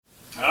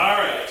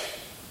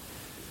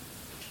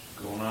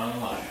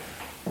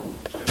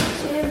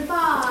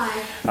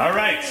All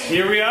right,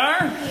 here we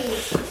are.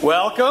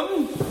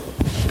 Welcome.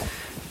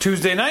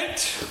 Tuesday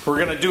night,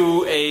 we're going to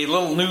do a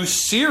little new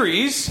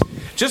series.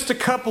 Just a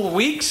couple of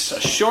weeks,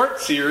 a short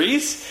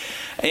series,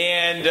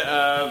 and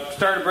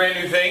start a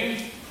brand new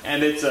thing.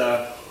 And it's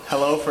a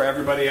hello for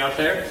everybody out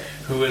there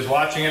who is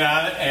watching it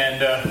on it,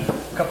 and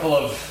a couple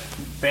of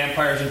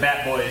Vampires and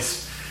Bat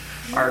Boys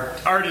are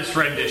artist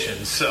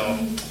renditions. So,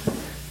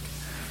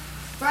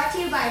 brought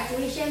to you by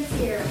Felicia and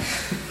Sierra.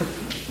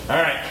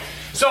 All right.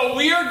 So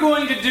we are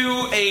going to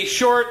do a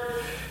short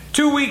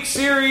 2-week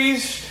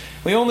series.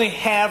 We only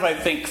have, I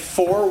think,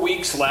 4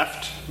 weeks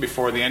left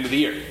before the end of the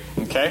year.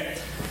 Okay?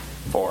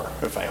 4,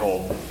 if I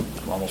hold.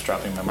 I'm almost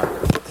dropping my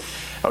marker.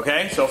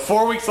 Okay, so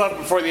 4 weeks left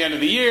before the end of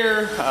the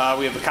year.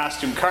 We have the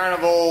costume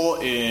carnival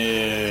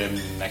in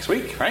next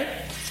week, right?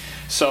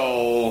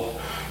 So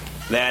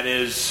that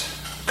is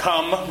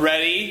come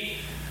ready,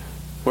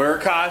 wear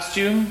a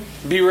costume,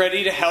 be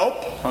ready to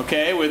help,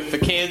 okay, with the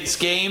kids'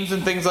 games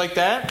and things like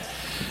that.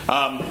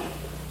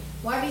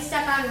 Why be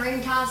stuck on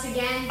ring toss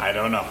again? I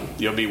don't know.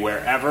 You'll be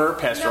wherever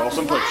Pastor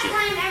Olson puts you.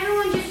 Last time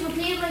everyone just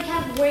repeatedly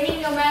kept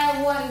winning no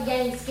matter what and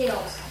getting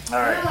Skittles. All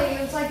right. Really,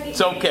 it's like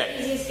it's okay.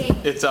 Easiest game.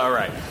 It's all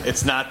right.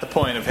 It's not the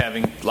point of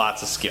having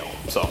lots of skill.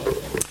 So,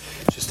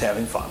 just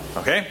having fun,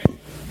 okay?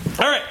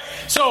 All right.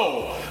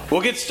 So,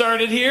 we'll get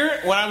started here.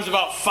 When I was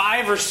about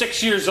 5 or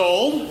 6 years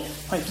old,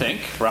 I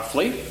think,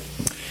 roughly,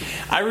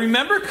 I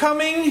remember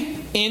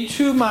coming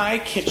into my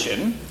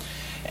kitchen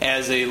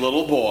as a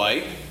little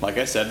boy, like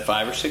I said,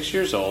 5 or 6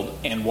 years old,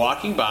 and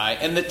walking by,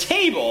 and the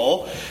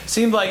table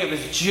seemed like it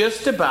was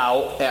just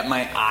about at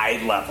my eye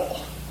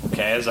level,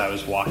 okay, as I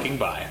was walking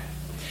by.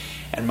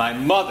 And my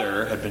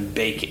mother had been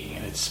baking,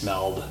 and it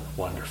smelled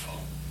wonderful.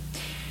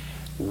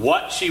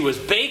 What she was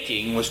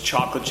baking was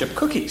chocolate chip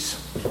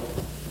cookies.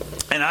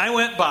 And I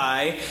went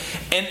by,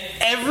 and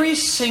every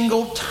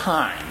single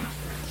time,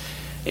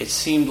 it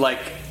seemed like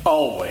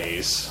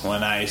always,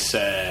 when I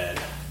said,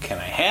 "Can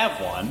I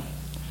have one?"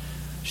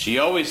 she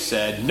always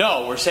said,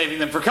 "No, we're saving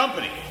them for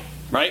company,"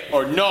 right?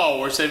 Or, "No,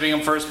 we're saving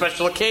them for a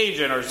special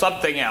occasion," or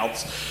something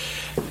else.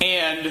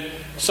 And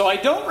so I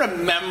don't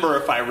remember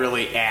if I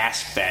really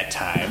asked that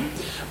time,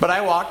 but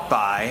I walked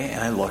by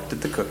and I looked at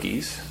the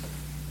cookies,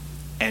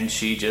 and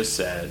she just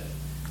said,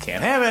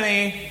 "Can't have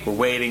any. We're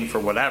waiting for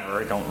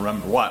whatever." I don't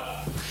remember what.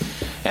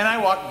 And I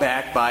walked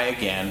back by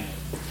again,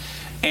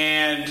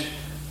 and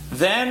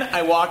then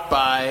I walked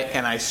by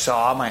and I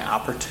saw my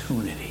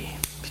opportunity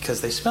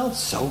because they smelled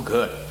so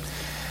good.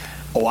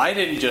 Oh, I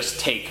didn't just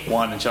take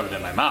one and shove it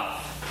in my mouth.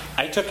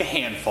 I took a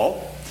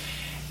handful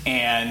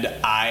and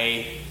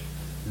I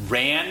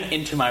ran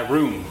into my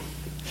room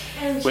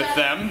with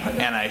them,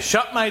 and I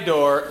shut my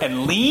door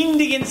and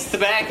leaned against the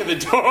back of the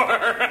door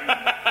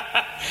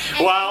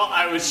while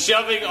I was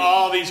shoving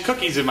all these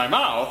cookies in my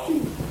mouth.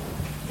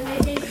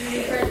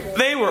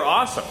 They were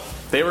awesome.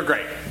 They were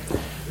great.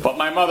 But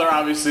my mother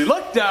obviously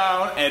looked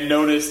down and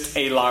noticed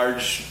a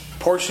large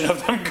portion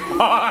of them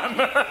gone.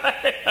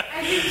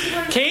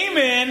 Came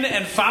in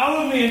and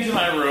followed me into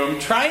my room,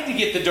 tried to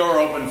get the door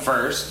open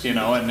first,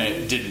 and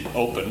it didn't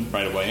open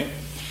right away.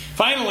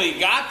 Finally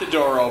got the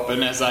door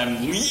open as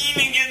I'm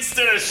leaning against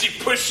it as she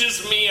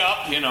pushes me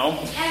up,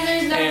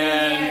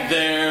 And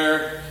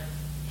there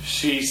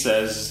she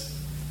says,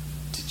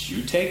 "Did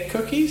you take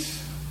cookies?"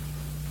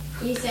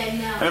 You said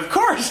no. And of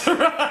course,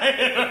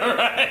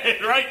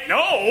 right.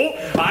 No,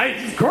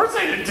 of course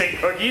I didn't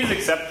take cookies,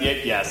 except,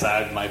 yes,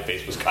 my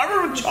face was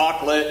covered with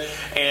chocolate,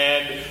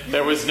 and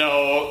there was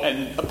no,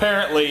 and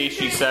apparently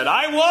she said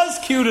I was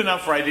cute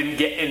enough where I didn't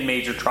get in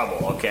major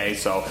trouble, okay?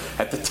 So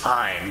at the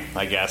time,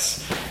 I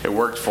guess, it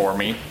worked for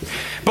me.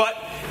 But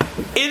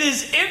it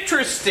is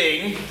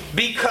interesting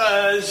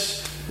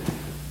because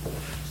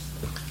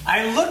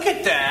I look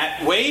at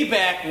that way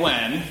back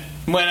when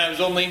I was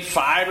only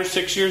 5 or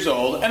 6 years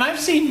old, and I've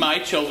seen my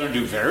children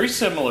do very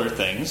similar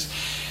things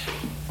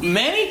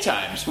many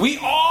times. We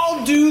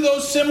all do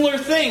those similar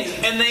things,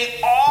 and they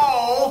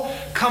all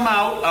come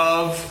out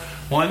of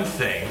one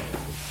thing: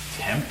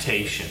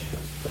 temptation.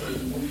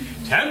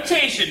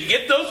 Temptation to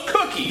get those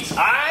cookies.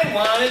 I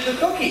wanted the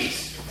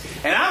cookies,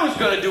 and I was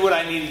going to do what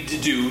I needed to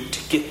do to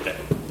get them.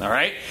 All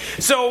right?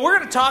 So we're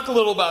going to talk a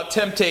little about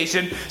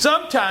temptation.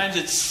 Sometimes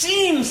it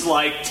seems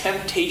like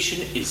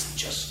temptation is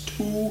just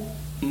too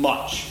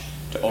much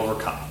to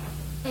overcome.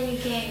 And you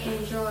can't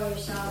control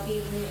yourself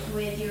even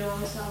with your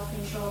own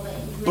self-control.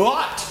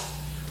 But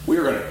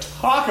we're going to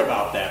talk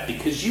about that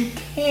because you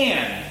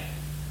can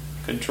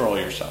control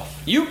yourself.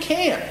 You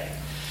can.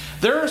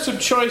 There are some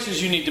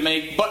choices you need to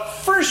make, but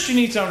first you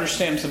need to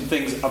understand some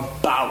things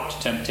about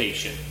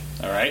temptation.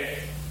 All right?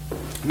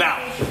 Now,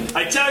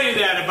 I tell you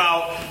that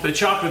about the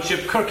chocolate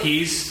chip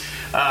cookies,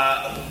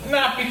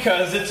 not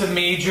because it's a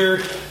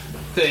major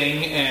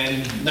thing,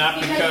 and not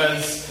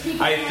because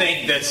I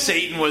think that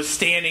Satan was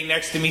standing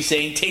next to me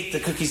saying, take the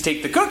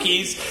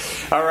cookies,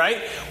 all right?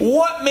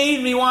 What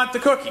made me want the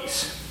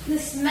cookies? The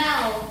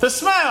smell. The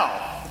smell.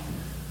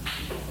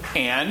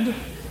 And?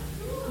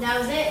 That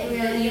was it,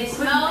 really. The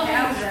smell.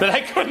 That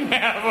I couldn't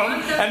have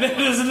them. And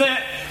then isn't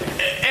that,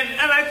 and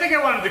I think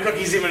I wanted the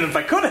cookies even if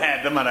I could have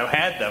had them, I'd have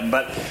had them.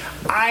 But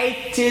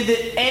I did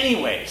it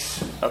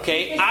anyways.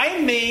 Okay? I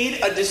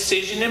made a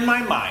decision in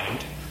my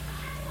mind.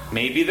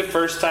 Maybe the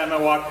first time I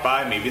walked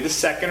by, maybe the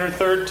second or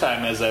third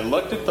time, as I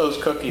looked at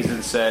those cookies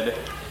and said,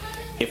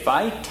 if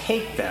I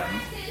take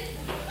them,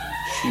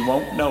 she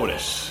won't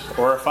notice.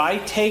 Or if I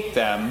take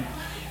them,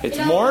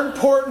 it's more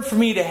important for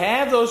me to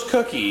have those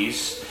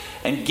cookies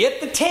and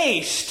get the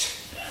taste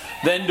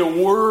than to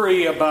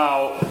worry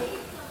about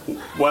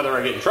whether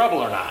I get in trouble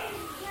or not.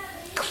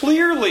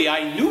 Clearly,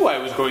 I knew I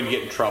was going to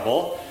get in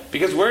trouble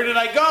because where did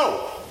I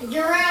go?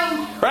 You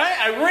ran. Right?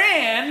 I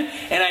ran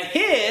and I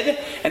hid,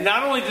 and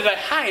not only did I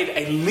hide,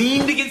 I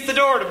leaned against the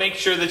door to make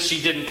sure that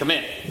she didn't come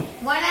in.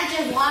 Why not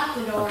just lock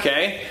the door?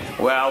 Okay.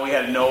 Well, we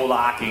had no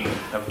locking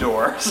of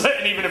doors,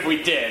 and even if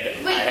we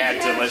did, Wait, I had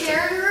you to have listen. a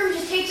chair in the room?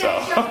 Just take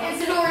that chair against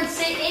the door and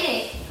sit in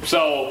it.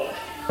 So,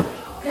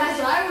 That's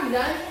what I would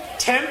have done.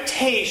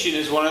 temptation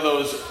is one of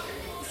those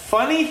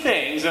funny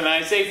things, and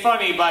I say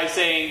funny by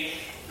saying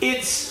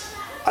it's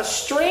a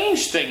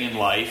strange thing in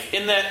life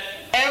in that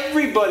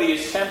everybody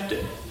is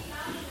tempted,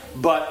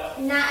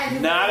 but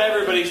not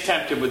everybody's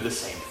tempted with the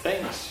same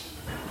things.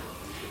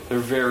 They're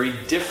very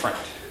different.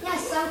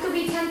 Yes, some could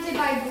be tempted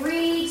by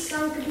greed,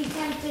 some could be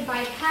tempted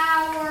by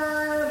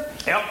power.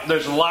 Yep,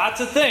 there's lots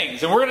of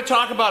things, and we're going to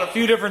talk about a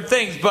few different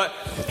things, but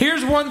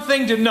here's one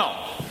thing to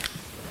know.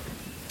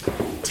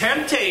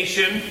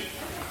 Temptation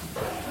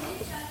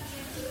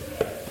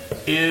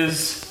is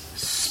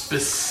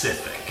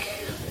specific.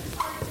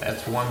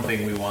 That's one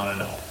thing we want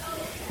to know.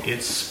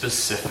 It's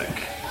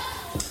specific.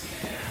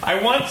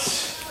 I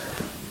once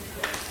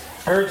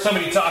heard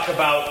somebody talk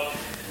about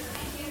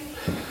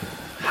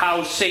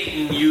how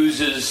Satan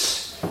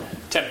uses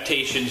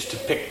temptations to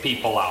pick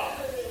people out.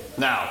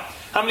 Now,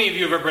 how many of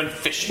you have ever been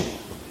fishing?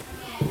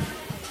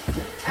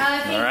 I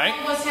think All right. all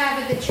of us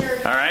have at the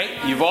church. All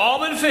right, you've all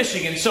been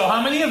fishing, and so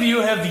how many of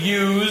you have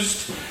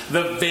used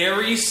the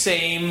very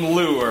same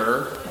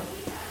lure,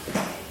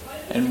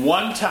 and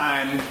one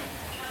time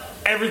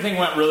everything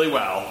went really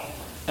well,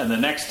 and the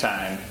next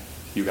time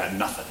you got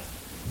nothing?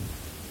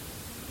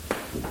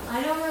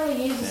 I don't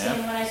really use the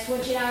same, but I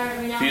switch it out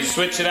every now and Do you then.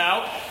 switch it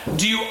out?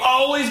 Do you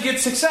always get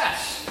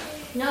success?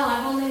 No,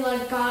 I've only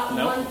got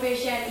Nope. one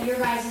fish at your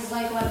guys'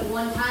 like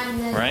one time, and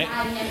then Right.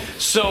 and then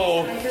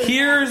So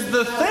here's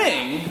the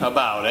thing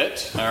about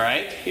it, all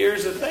right?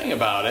 Here's the thing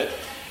about it.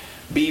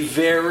 Be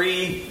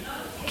very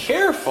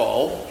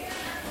careful.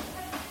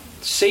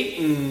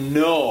 Satan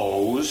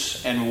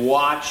knows and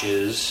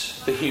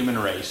watches the human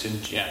race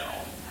in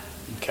general,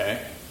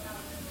 okay?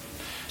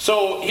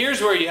 So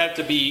here's where you have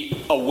to be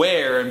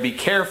aware and be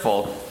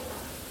careful.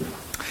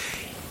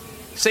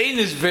 Satan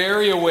is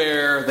very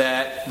aware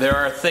that there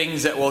are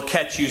things that will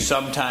catch you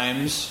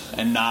sometimes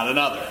and not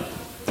another.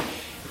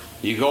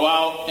 You go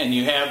out and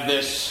you have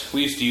this,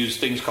 we used to use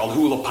things called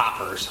hula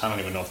poppers. I don't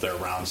even know if they're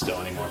around still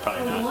anymore,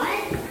 probably not.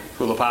 what?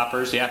 Hula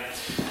poppers, yeah.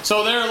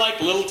 So they're like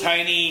little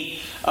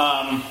tiny,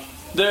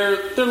 they're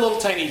little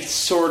tiny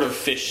sort of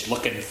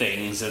fish-looking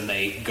things, and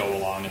they go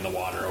along in the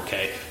water,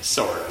 okay?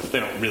 Sort of. They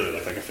don't really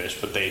look like a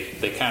fish, but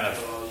they kind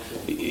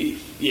of,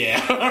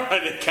 yeah,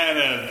 it kind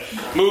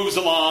of moves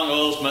along a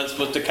little, it's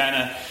supposed to kind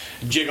of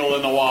jiggle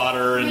in the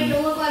water, Make and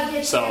it look like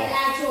it's so- an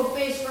actual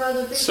fish for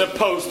other fish.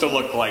 supposed to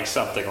look like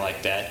something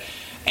like that.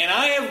 And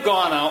I have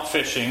gone out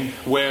fishing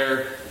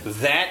where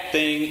that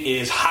thing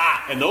is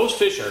hot, and those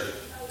fish are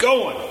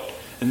going,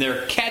 and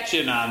they're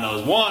catching on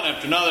those one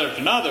after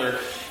another,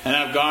 and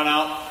I've gone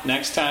out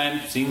next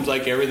time, seems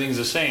like everything's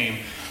the same,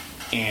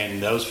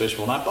 and those fish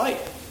will not bite.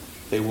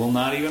 They will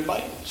not even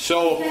bite.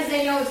 So Because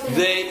they know it's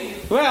gonna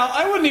well,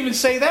 I wouldn't even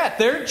say that.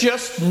 They're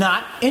just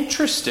not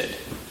interested.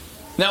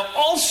 Now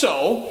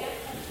also,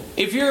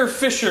 if you're a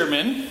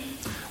fisherman,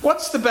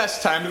 what's the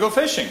best time to go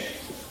fishing?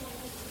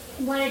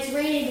 when it's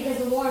raining, because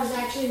the water's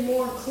actually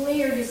more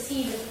clear to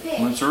see the fish.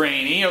 When it's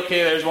rainy,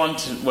 okay, there's one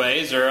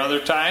way. Is there other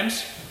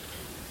times?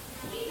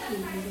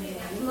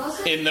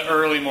 Mostly In the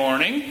early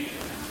morning,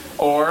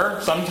 or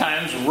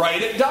sometimes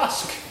right at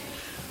dusk.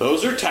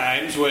 Those are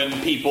times when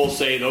people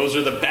say those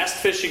are the best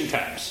fishing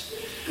times.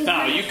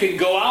 Now, you can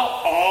go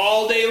out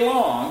all day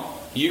long.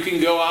 You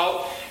can go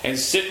out and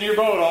sit in your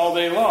boat all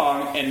day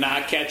long and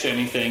not catch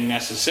anything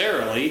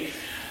necessarily.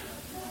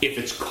 If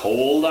it's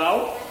cold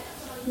out,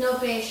 no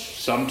fish.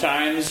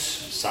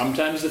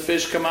 sometimes the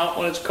fish come out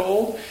when it's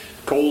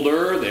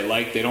colder.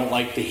 They don't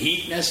like the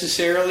heat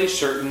necessarily.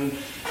 Certain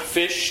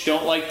fish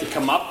don't like to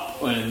come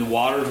up when the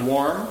water's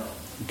warm.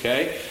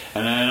 Okay,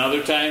 and then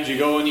other times you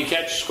go and you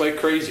catch like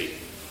crazy.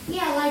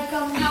 Yeah, like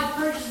how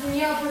perches and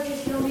yellow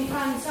perches can only be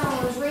found in summer,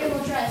 whereas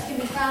rainbow trout can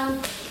be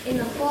found in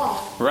the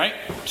fall. Right?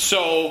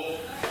 So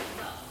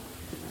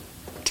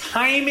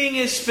timing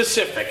is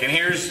specific, and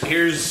here's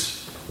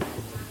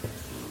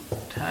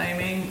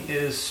timing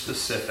is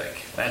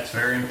specific. That's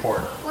very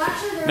important. Well,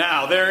 actually,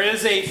 Now, there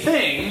is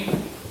a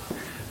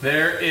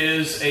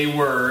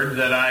word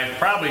that I've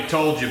probably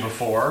told you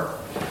before.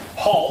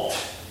 Halt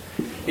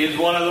is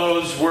one of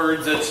those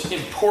words that's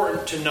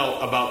important to note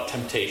about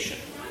temptation.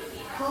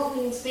 Halt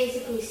means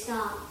basically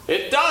stop.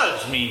 It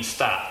does mean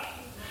stop.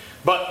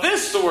 But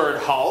this, the word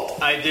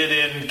halt, I did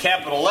in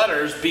capital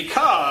letters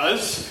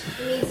because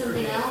It means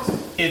something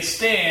else. it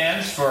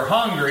stands for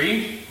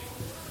hungry,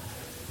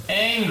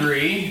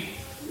 angry,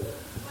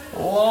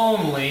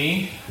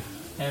 lonely,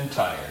 and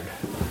tired.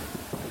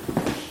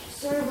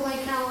 Sort of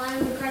like how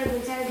I'm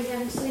incredibly tired because I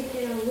haven't slept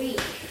in a week.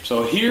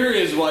 So here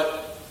is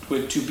what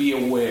to be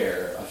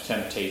aware of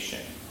temptation.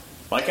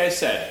 Like I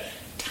said,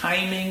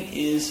 timing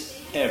is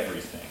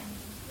everything.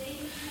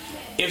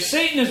 If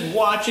Satan is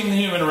watching the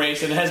human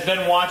race and has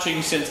been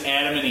watching since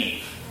Adam and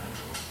Eve,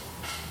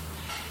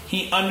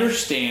 he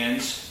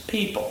understands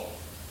people.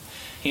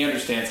 He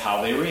understands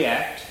how they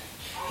react.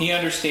 He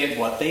understands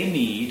what they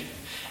need.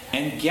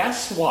 And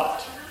guess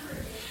what?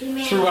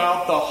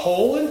 Throughout the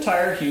whole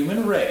entire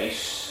human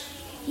race,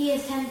 He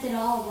has tempted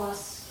all of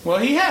us. well,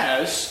 he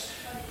has,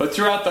 but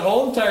throughout the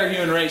whole entire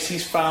human race,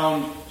 he's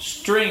found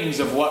strings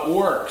of what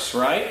works,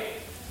 right?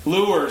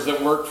 Lures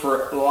that work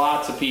for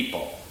lots of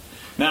people.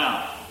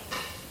 Now,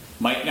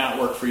 might not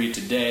work for you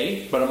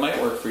today, but it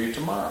might work for you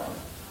tomorrow.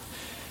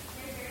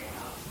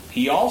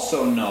 He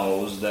also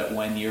knows that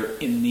when you're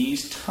in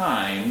these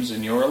times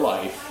in your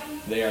life,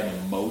 they are the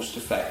most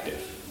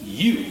effective.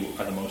 You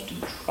are the most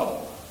in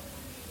trouble.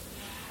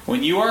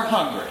 When you are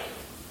hungry,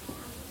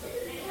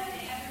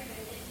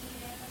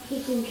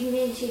 He can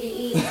convince you to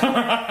eat.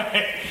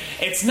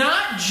 it's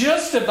not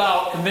just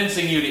about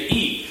convincing you to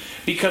eat.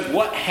 Because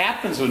what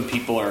happens when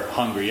people are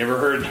hungry? You ever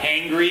heard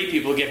hangry?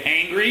 People get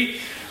hangry,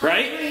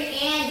 right? Hungry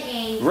and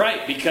angry.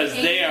 Right, because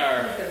they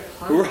are...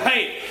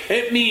 Right.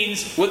 It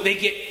means what they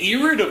get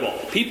irritable.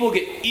 People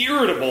get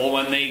irritable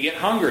when they get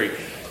hungry.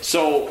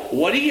 So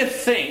what do you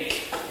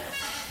think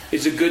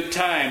is a good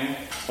time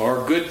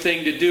or a good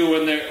thing to do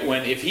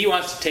when if he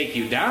wants to take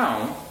you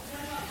down?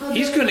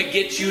 He's going to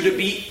get you to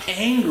be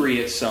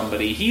angry at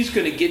somebody. He's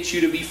going to get you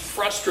to be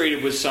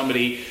frustrated with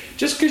somebody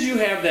just because you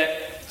have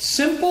that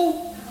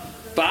simple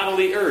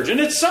bodily urge. And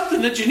it's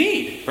something that you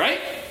need,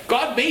 right?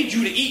 God made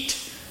you to eat.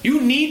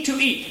 You need to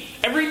eat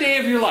every day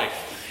of your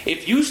life.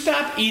 If you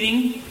stop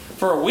eating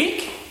for a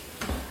week,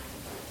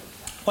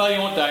 well, you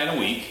won't die in a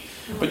week,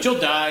 but you'll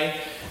die.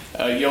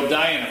 You'll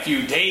die in a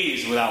few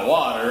days without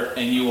water,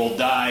 and you will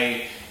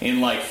die in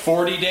like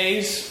 40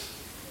 days.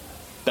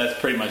 That's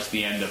pretty much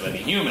the end of any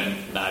human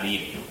not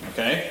eating,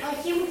 okay? A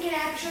human can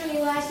actually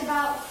last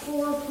about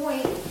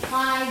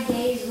 4.5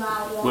 days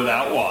without water.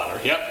 Without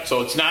water, yep.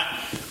 So it's not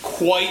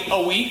quite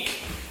a week.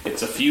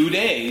 It's a few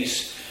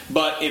days.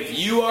 But if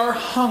you are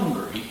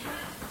hungry,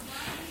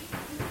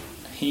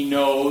 he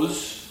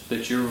knows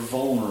that you're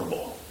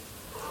vulnerable.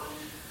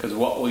 Because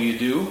what will you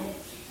do?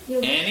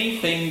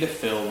 Anything to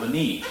fill the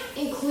need.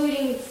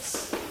 Including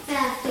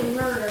theft and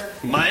murder.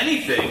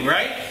 Anything,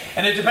 right?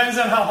 And it depends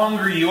on how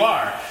hungry you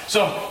are.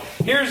 So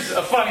here's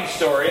a funny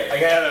story. I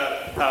had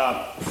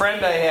a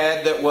friend I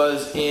had that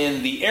was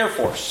in the Air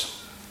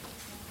Force.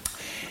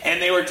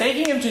 And they were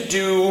taking him to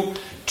do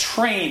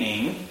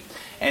training.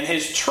 And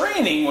his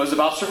training was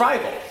about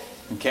survival.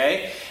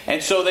 Okay?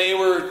 And so they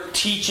were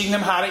teaching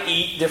them how to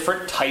eat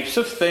different types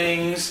of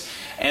things.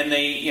 And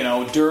they,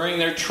 during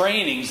their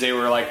trainings, they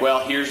were like, well,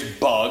 here's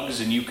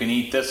bugs, and you can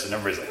eat this. And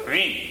everybody's like, we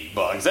ain't eat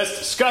bugs. That's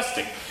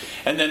disgusting.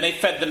 And then they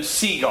fed them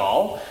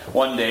seagull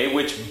one day,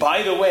 which,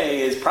 by the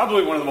way, is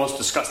probably one of the most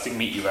disgusting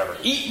meat you've ever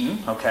eaten,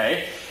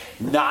 okay?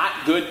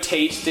 Not good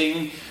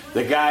tasting.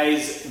 The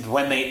guys,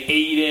 when they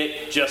ate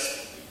it,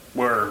 just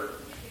were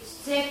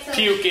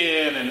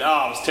puking, and it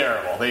was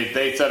terrible.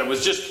 They said it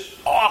was just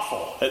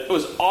awful. It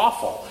was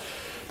awful.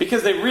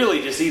 Because they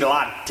really just eat a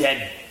lot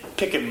of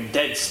picking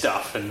dead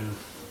stuff and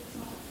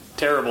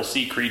terrible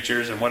sea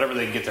creatures and whatever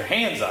they can get their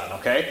hands on,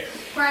 okay?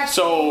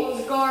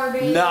 So,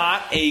 garbage.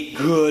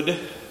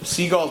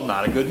 Seagull's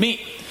not a good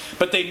meat.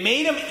 But they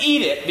made him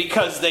eat it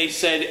because they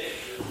said,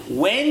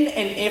 when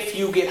and if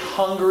you get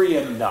hungry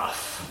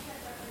enough,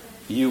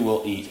 you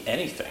will eat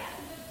anything.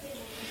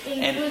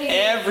 And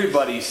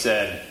everybody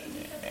said,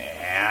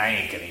 I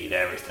ain't going to eat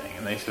everything.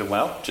 And they said,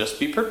 well, just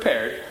be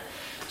prepared.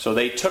 So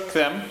they took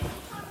them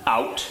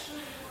out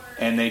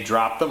and they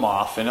dropped them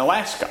off in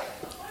Alaska.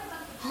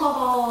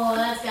 Oh,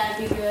 that's got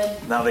to be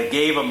good. Now they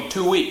gave them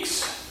 2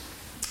 weeks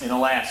in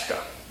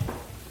Alaska.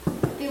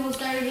 People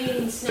started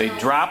eating snow. They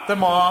dropped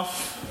them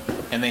off,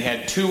 and they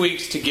had 2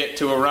 weeks to get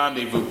to a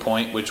rendezvous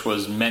point, which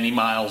was many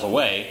miles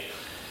away.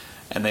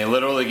 And they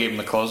literally gave them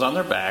the clothes on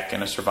their back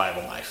and a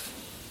survival knife.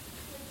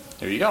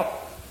 There you go.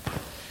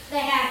 They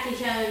hacked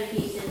each other to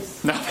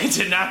pieces. No, they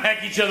did not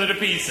hack each other to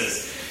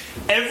pieces.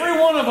 Every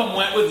one of them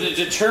went with the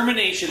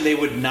determination they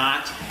would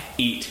not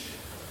eat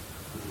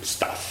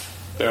stuff.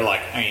 They're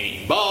like, I ain't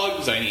eating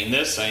bugs, I ain't eating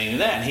this, I ain't eating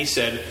that. And he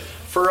said,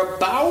 for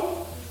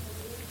about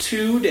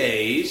 2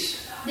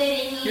 days,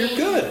 you're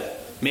good.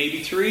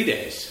 Maybe 3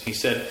 days. He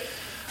said,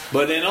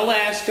 but in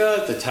Alaska,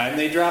 at the time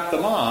they dropped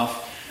them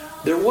off,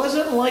 there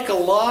wasn't like a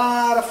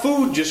lot of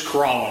food just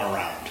crawling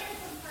around.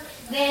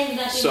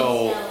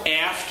 So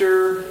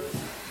after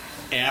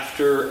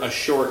a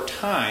short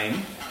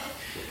time,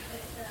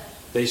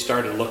 they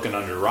started looking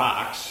under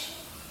rocks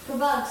for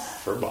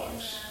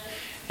bugs.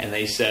 And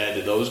they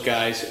said those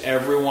guys,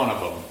 every one of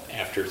them,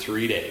 after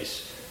 3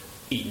 days,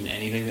 eating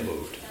anything that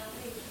moved.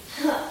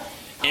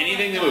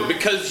 Anything that moved.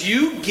 Because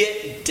you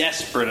get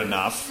desperate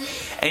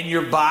enough and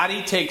your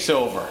body takes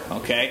over.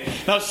 Okay?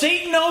 Now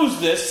Satan knows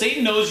this.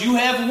 Satan knows you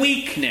have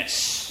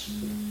weakness.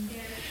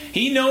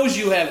 He knows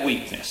you have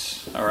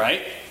weakness.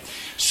 Alright?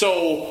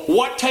 So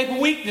what type of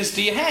weakness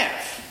do you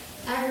have?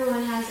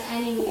 Everyone has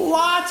any weakness.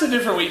 Lots of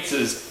different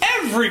weaknesses.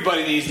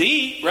 Everybody needs to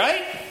eat,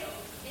 right?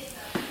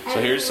 So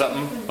here's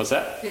something. What's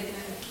that?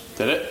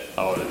 Did it?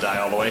 Oh, did it die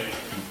all the way?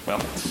 Well.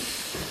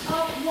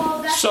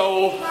 That's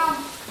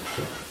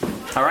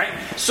all right.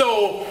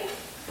 So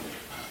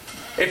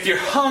if you're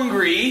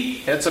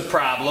hungry, that's a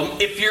problem.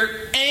 If you're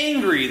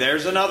angry,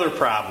 there's another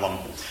problem.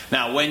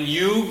 Now, when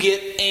you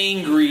get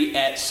angry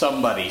at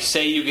somebody,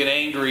 say you get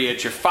angry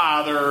at your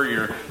father,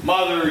 your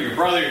mother, your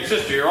brother, your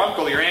sister, your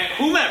uncle, your aunt,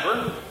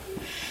 whomever,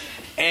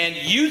 and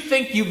you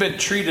think you've been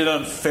treated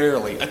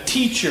unfairly, a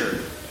teacher,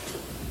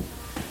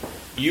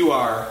 you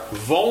are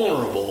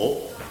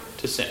vulnerable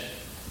to sin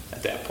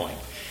at that point.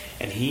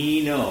 And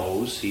he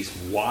knows, he's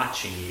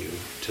watching you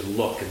to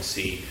look and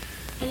see.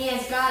 And he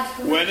has God's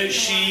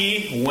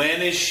permission.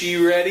 When is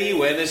she ready?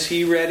 When is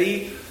he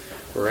ready?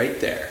 Right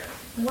there.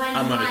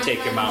 I'm going to take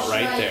him out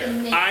right there.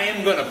 I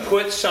am going to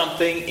put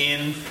something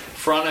in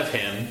front of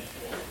him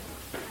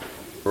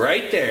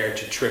right there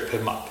to trip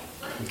him up.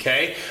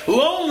 Okay?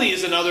 Lonely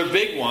is another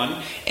big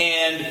one.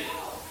 And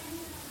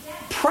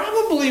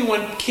probably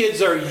when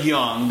kids are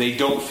young, they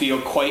don't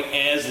feel quite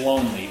as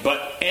lonely.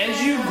 But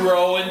as you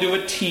grow into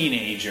a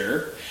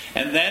teenager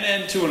and then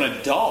into an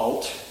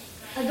adult,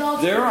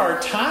 there are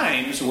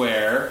times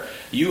where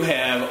you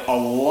have a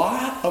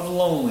lot of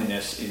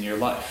loneliness in your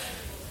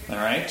life. All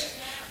right?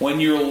 When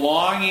you're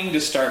longing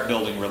to start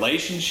building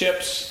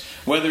relationships,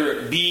 whether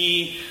it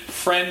be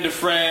friend to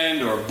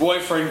friend or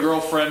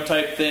boyfriend-girlfriend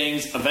type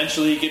things,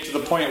 eventually you get to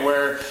the point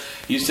where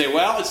you say,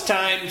 well, it's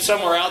time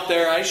somewhere out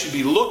there I should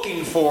be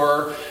looking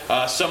for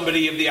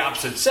somebody of the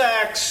opposite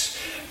sex.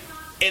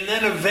 And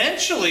then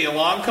eventually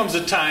along comes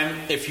a time,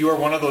 if you are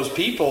one of those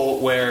people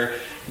where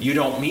you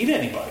don't meet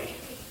anybody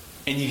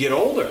and you get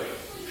older.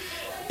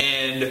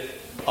 And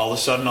all of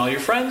a sudden all your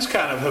friends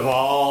kind of have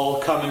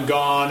all come and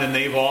gone and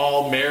they've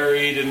all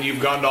married and you've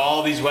gone to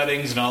all these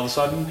weddings and all of a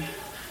sudden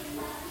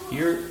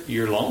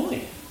you're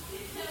lonely.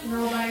 You're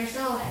all by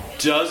yourself.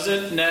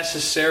 Doesn't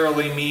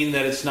necessarily mean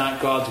that it's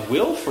not God's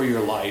will for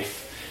your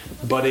life,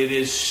 but it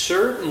is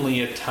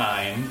certainly a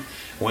time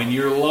when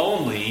you're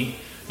lonely.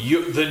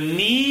 The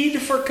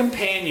need for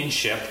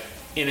companionship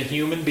in a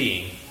human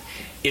being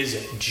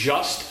is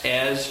just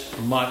as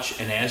much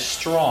and as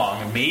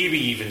strong, maybe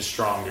even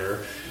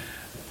stronger,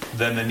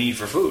 than the need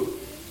for food.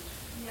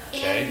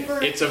 Okay?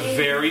 It's a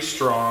very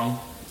strong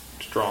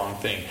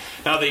thing.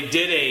 Now they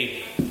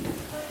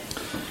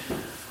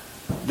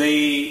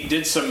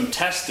did some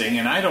testing,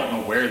 and I don't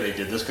know where they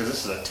did this because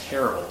this is a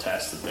terrible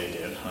test that they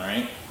did. All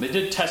right, they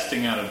did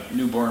testing on a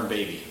newborn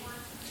baby,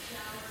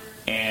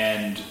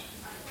 and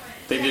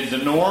they did the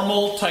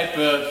normal type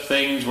of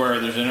things where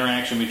there's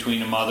interaction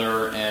between a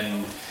mother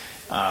and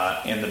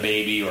the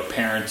baby, or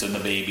parents and the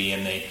baby,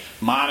 and they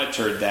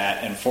monitored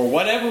that. And for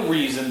whatever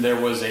reason, there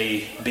was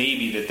a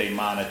baby that they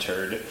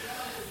monitored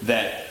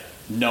that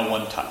no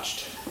one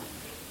touched.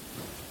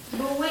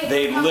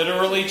 They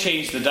literally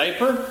changed the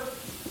diaper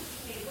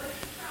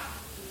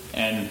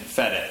and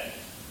fed it.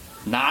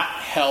 Not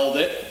held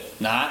it,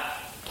 not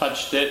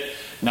touched it,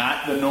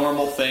 not the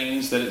normal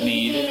things that it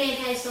needed. It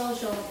became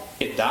antisocial.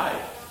 It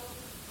died.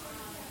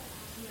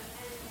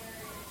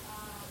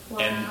 Wow.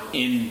 And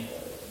in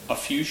a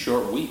few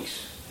short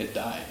weeks, it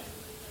died.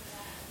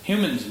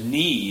 Humans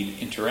need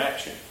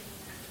interaction.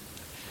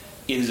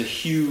 It is a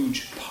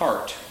huge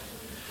part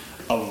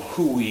of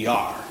who we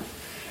are.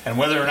 And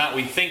whether or not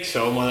we think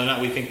so, and whether or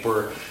not we think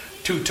we're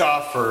too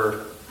tough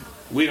or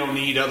we don't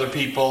need other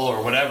people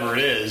or whatever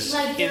it is,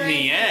 in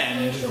the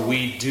end,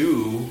 we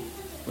do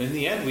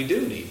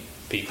need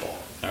people.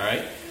 All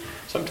right?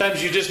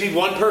 Sometimes you just need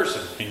one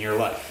person in your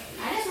life.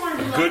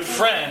 A good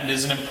friend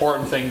is an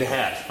important thing to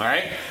have. All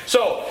right?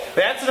 So,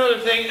 that's another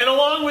thing. And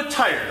along with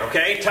tired,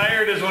 okay?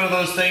 Tired is one of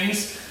those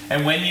things.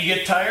 And when you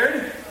get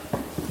tired,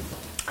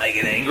 I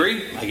get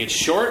angry. I get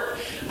short.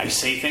 I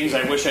say things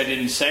I wish I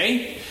didn't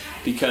say.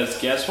 Because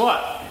guess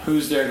what?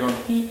 Who's there going,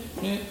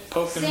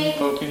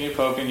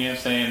 poking you,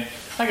 saying,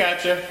 I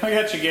got you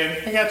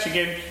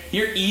again.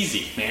 You're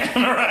easy, man.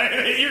 All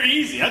right? You're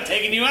easy. I'm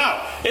taking you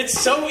out. It's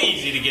so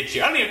easy to get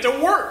you. I don't even have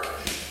to work.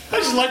 I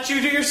just let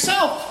you do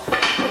yourself.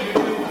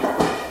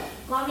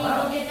 Want me to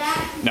go get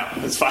that? No,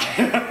 it's fine.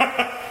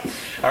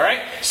 All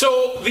right?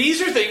 So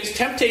these are things,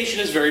 temptation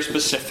is very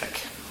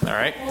specific. All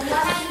right? Well, what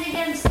happens if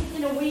I'm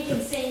sleeping a week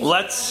and saying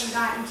hasn't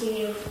gotten to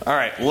you? All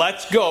right,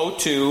 let's go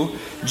to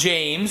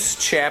James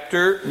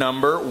chapter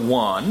number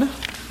 1.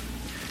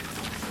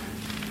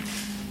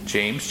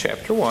 James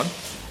chapter 1.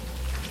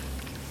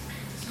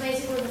 It's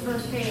basically the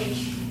first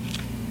page.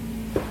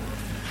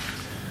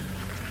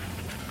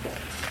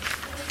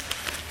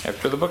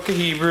 After the book of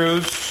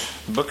Hebrews,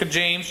 the book of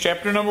James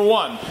chapter number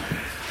 1.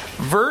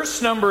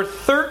 verse number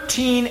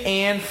 13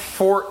 and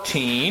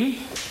 14.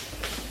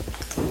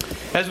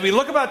 As we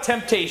look about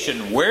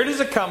temptation, where does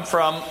it come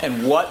from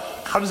and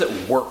how does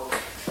it work?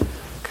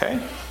 Okay?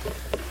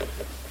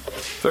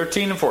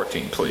 13 and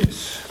 14,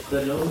 please.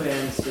 Let no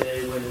man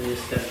say when he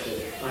is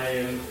tempted, I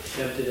am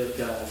tempted of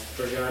God.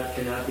 For God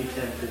cannot be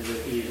tempted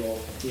with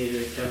evil,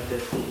 neither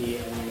tempteth he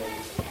any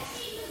man.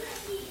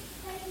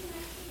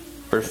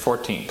 Verse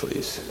 14,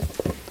 please.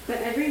 But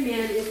every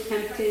man is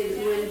tempted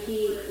when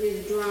he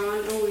is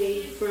drawn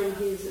away from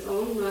his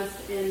own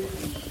lust and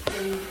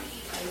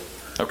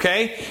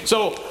Okay,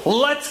 so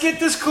let's get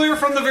this clear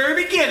from the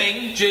very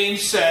beginning.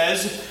 James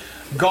says,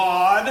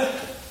 God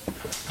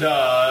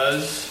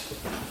does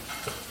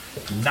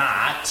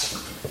not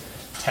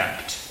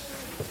tempt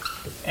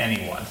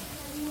anyone.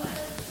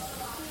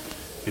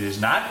 It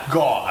is not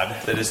God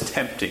that is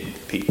tempting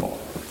people.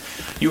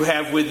 You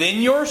have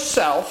within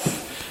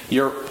yourself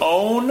your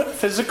own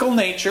physical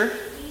nature,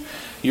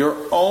 your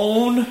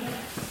own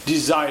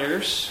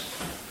desires,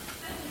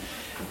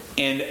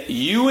 and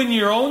you and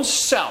your own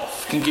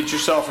self can get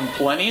yourself in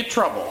plenty of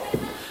trouble.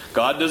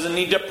 God doesn't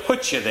need to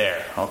put you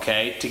there,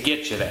 okay, to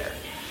get you there.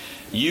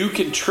 You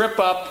can trip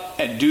up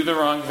and do the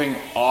wrong thing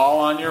all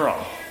on your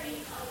own.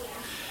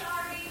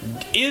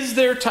 Is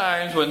there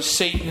times when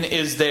Satan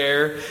is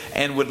there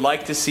and would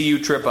like to see you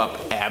trip up?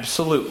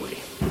 Absolutely.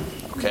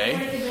 Okay?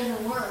 What if it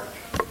doesn't work?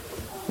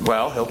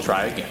 Well, he'll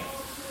try again.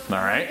 All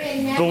right?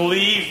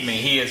 Believe me,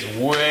 he is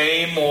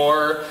way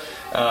more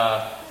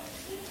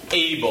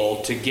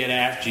able to get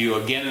after you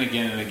again and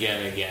again and again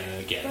and again and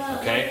again. Well,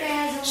 Okay? if it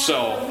has a So,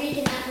 lot of week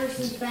and that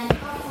person's been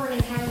up for an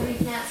entire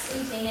week not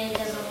sleeping and it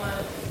doesn't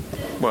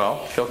work.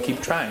 well, he'll keep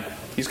trying.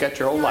 He's got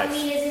your whole I life.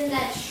 mean, isn't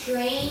that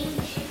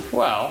strange?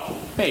 Well,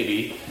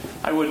 maybe.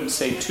 I wouldn't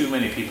say too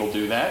many people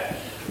do that.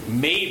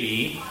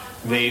 Maybe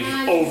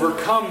they've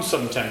overcome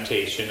some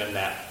temptation and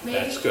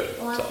that's good.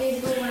 Well, So.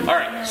 basically what I'm All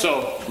right,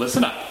 so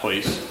listen up,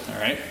 please. All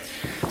right.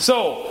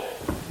 So,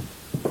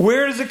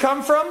 where does it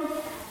come from?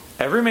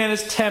 Every man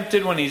is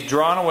tempted when he's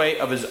drawn away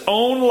of his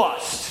own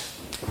lust.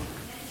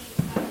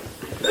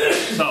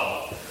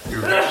 So, your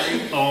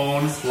very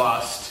own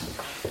lust.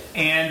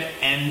 And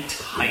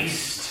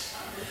enticed.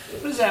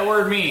 What does that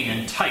word mean,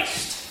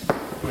 enticed?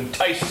 To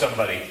entice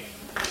somebody.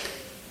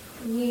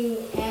 You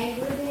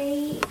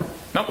aggravate,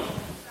 Nope.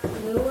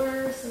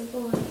 lure,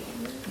 simple,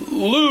 and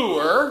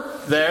Lure,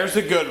 there's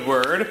a good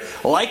word.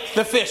 Like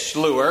the fish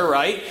lure,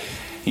 right?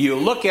 You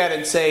look at it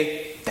and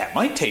say, that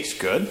might taste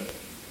good.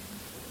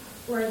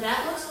 where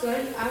that looks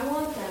good, I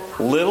want that.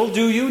 Little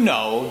do you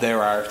know,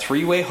 there are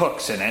three-way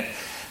hooks in it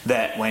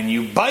that when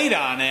you bite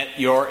on it,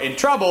 you're in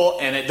trouble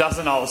and it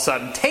doesn't all of a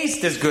sudden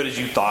taste as good as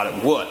you thought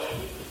it would.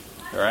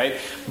 All right?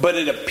 But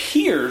it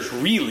appears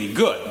really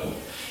good.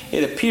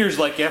 It appears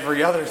like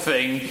every other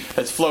thing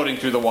that's floating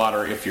through the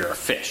water if you're a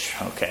fish,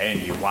 okay?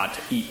 And you want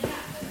to eat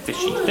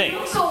fishy things.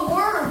 It's a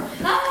worm.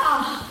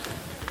 Ah!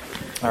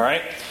 All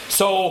right?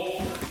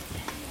 So,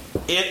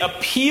 it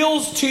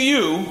appeals to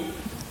you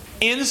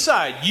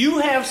inside. You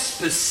have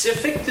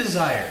specific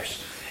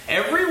desires.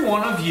 Every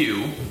one of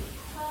you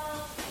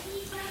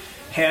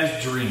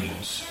has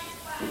dreams.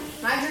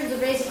 My dreams are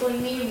basically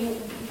me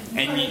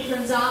And running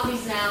from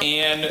zombies now.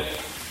 And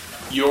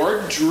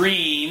your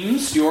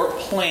dreams, your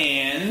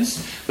plans,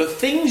 the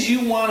things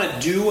you want to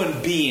do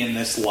and be in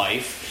this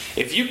life,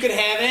 if you could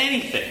have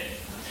anything,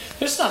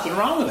 there's nothing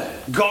wrong with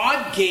that.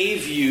 God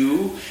gave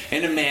you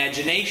an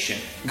imagination.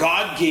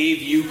 God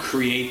gave you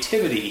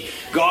creativity.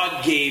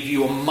 God gave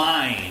you a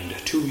mind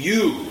to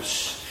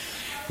use.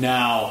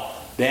 Now,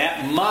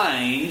 that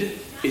mind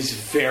is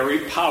very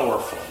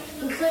powerful.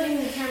 Including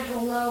the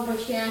temporal lobe,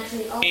 which can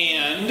actually open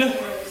And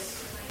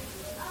doors.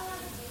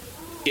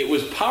 it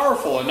was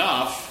powerful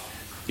enough.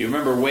 You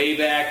remember way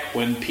back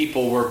when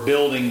people were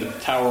building the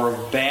Tower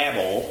of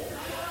Babel,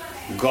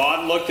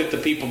 God looked at the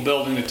people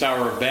building the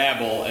Tower of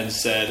Babel and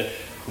said,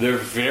 they're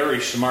very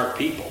smart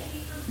people.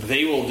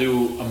 They will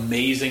do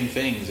amazing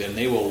things and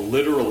they will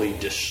literally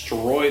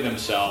destroy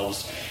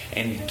themselves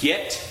and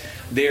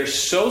they're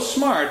so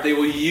smart they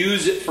will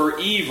use it for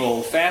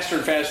evil faster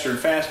and faster and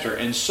faster.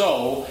 And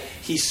so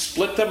he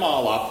split them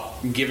all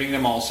up, giving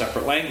them all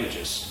separate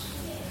languages,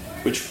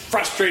 which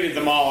frustrated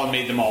them all and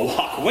made them all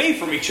walk away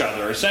from each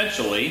other,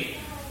 essentially.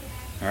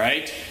 All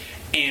right?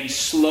 And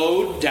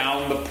slowed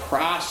down the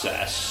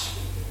process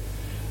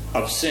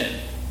of sin.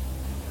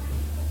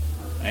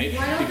 Right?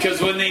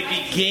 Because when they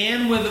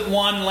began with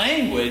one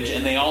language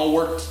and they all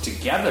worked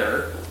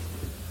together,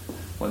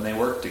 when they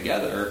worked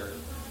together,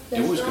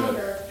 it was going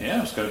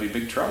to be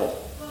big trouble.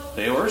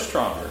 They were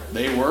stronger.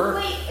 They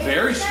were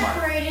very smart.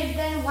 Separated,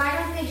 then why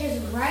don't they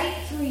just write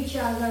to each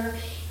other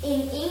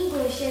in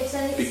English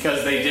instead of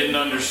Because they didn't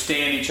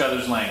understand each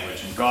other's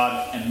language.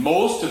 And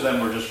most of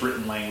them were just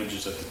written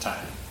languages at the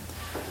time.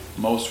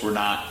 Most were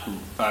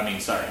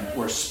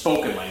were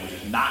spoken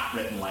languages, not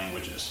written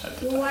languages at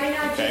the time. Why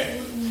not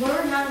just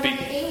learn how to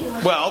write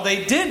English? Well,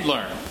 they did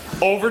learn.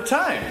 Over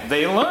time,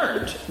 they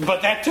learned.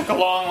 But that took a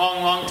long,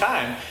 long, long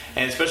time.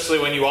 And especially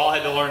when you all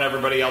had to learn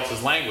everybody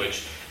else's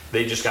language,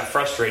 they just got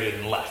frustrated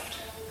and left.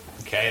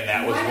 Okay, and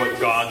that was Why not what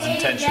just God's stay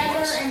intention together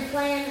was. and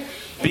plan?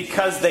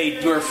 Because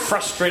they were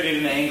frustrated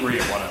and angry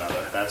at one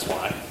another. That's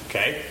why.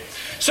 Okay?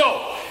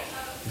 So,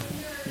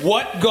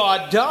 what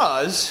God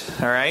does,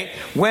 all right,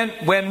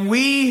 when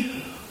we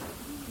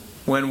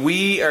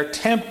are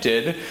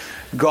tempted,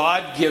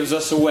 God gives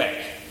us a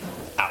way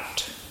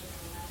out.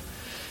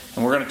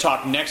 And we're going to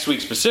talk next week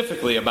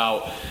specifically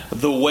about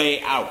the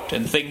way out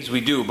and things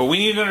we do. But we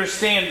need to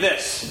understand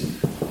this.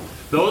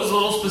 Those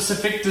little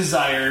specific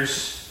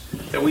desires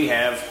that we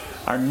have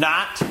are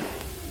not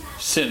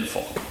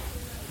sinful.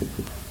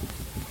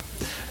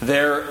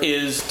 There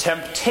is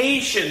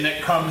temptation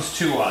that comes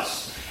to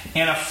us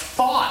and a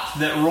thought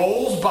that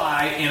rolls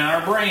by in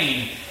our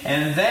brain,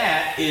 and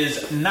that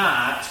is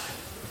not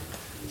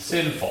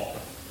sinful.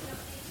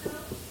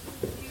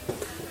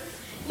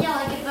 Yeah,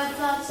 like if I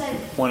thought said.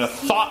 When a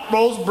thought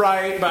rolls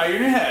by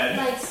your head,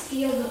 Like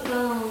steal the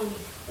phone.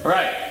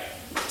 right?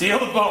 Steal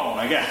the bone,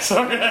 I guess.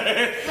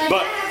 Okay.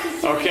 But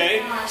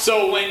okay.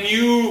 So when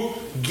you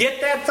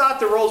get that thought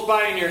that rolls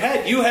by in your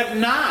head, you have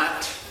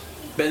not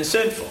been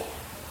sinful.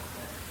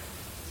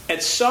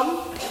 At some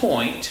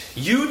point,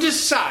 you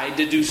decide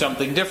to do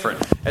something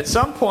different. At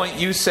some point,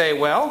 you say,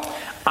 well,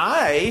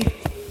 I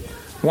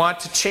want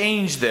to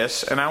change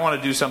this, and I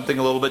want to do something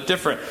a little bit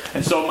different.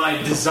 And so my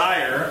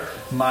desire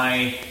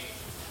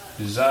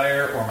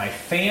or my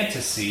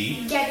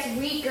fantasy, Gets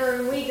weaker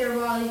and weaker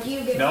while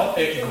you get. no,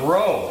 it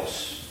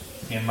grows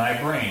in my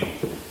brain.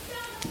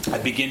 I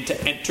begin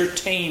to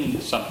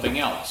entertain something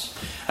else.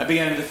 I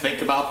begin to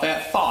think about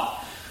that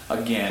thought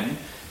again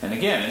and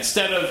again.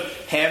 Instead of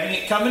having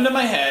it come into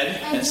my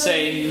head and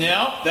say,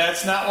 no,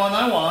 that's not one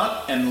I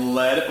want, and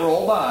let it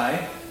roll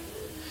by,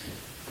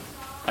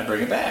 I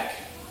bring it back.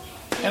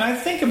 And I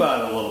think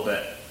about it a little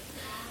bit.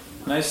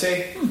 And I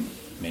say,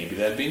 maybe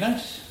that'd be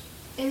nice.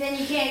 And then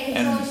you can't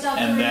control yourself.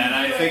 And then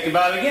I think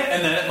about it again,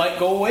 and then it might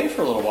go away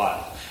for a little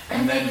while.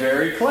 And then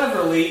very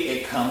cleverly,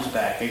 it comes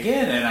back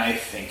again, and I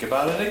think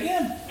about it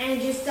again. And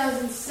it just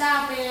doesn't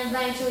stop, and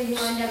eventually you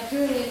end up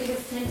doing it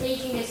because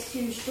temptation gets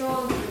too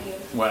strong for you.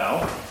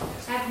 Well,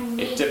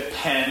 it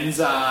depends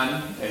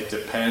on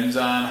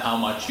how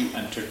much you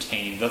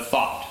entertain the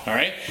thought. All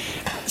right.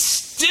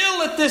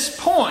 Still, at this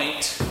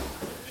point,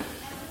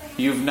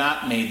 you've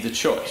not made the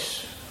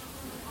choice.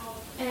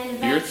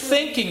 And You're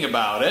thinking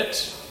about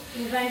it.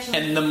 Eventually.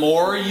 And the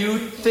more you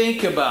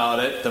think about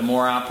it, the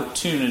more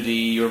opportunity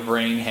your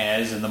brain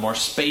has, and the more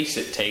space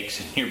it takes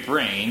in your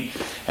brain,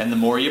 and the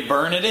more you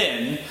burn it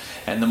in,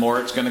 and the more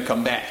it's going to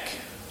come back.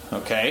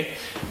 Okay?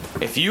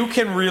 If you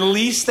can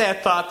release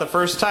that thought the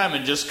first time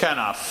and just kind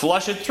of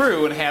flush it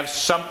through and have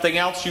something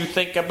else you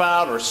think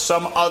about, or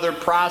some other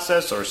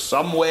process, or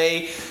some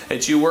way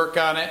that you work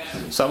on it,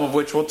 some of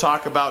which we'll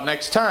talk about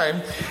next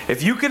time,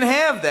 if you can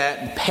have that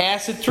and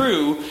pass it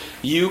through,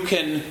 you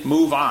can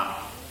move on.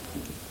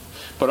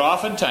 But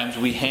oftentimes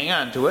we hang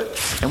on to it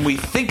and we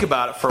think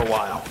about it for a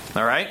while.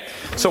 All right?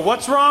 So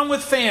what's wrong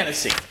with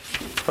fantasy?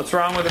 What's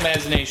wrong with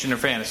imagination or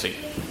fantasy?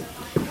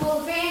 Well,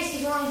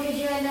 fantasy's wrong because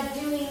you end up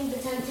doing the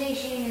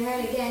temptation in your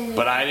head again.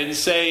 But I didn't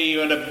say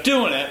you end up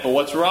doing it, but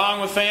what's wrong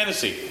with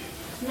fantasy?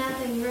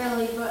 Nothing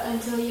really, but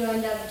until you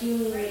end up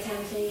doing the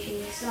temptation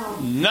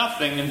yourself.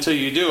 Nothing until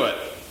you do it.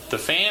 The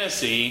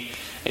fantasy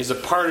is a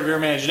part of your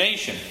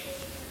imagination.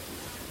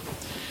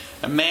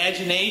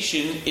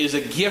 Imagination is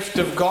a gift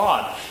of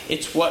God.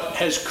 It's what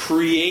has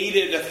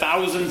created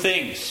 1,000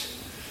 things.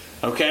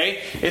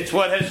 Okay? It's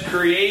what has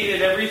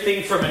created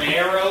everything from an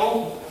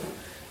arrow,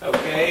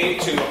 okay,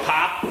 to a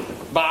pop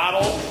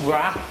bottle,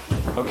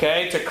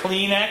 okay, to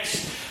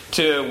Kleenex,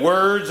 to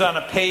words on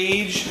a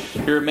page.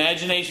 Your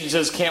imagination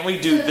says, can't we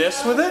do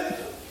this with it?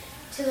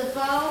 To the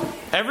phone.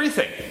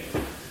 Everything.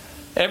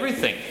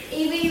 Everything.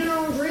 Even your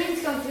own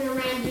dreams come through your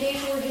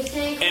imagination. We're just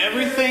saying.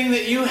 Everything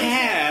that you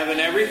have and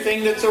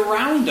everything that's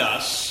around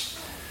us,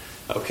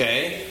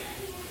 okay,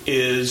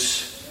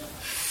 is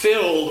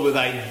filled with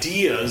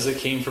ideas that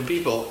came from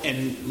people,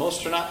 and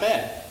most are not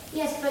bad.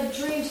 Yes, but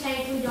dreams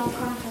thankfully don't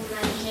come from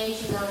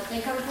imagination, though.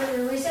 They come from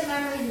your recent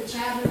memories and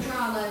childhood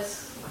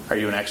traumas. Are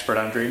you an expert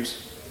on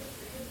dreams?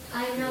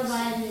 I know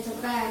that it's a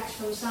fact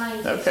from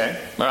science. Okay.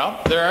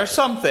 Well, there are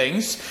some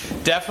things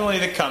definitely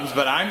that comes,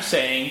 but I'm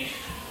saying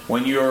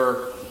when you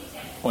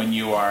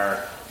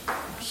are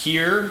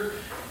here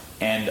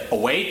and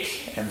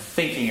awake and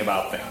thinking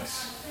about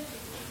things,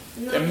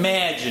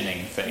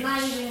 imagining things.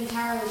 I'm not even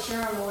entirely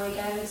sure I'm awake.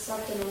 I haven't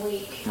slept in a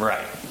week.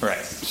 Right.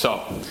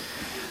 So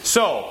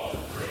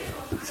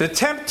the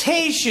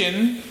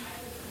temptation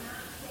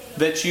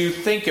that you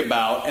think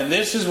about, and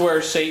this is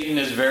where Satan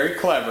is very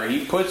clever.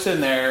 He puts in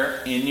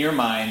there in your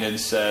mind and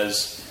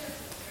says,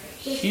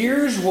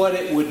 here's what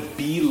it would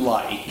be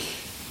like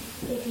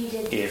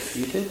if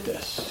you did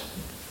this.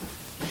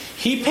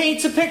 He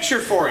paints a picture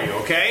for you,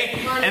 okay?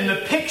 And the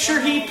picture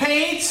he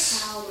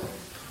paints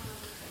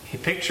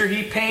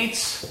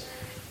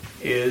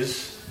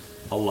is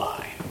a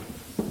lie.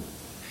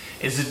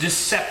 Is a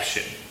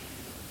deception.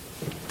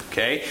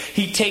 Okay?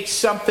 He takes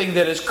something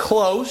that is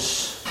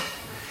close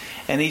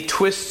and he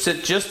twists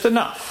it just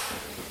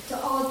enough To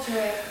alter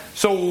it.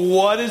 So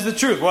what is the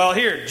truth? Well,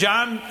 here,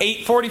 John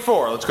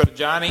 8:44. Let's go to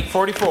John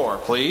 8:44,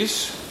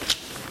 please.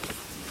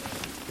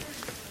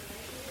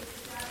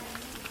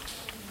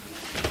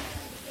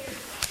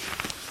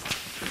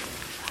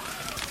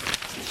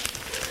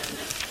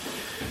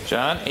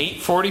 John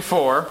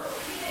 8:44.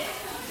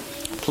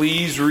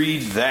 Please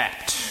read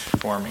that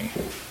for me.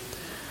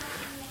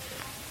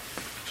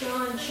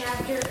 John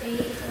chapter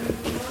 8.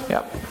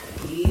 Yep.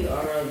 Ye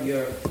are of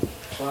your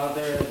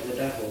father the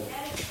devil,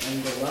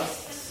 and the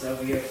lusts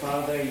of your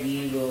father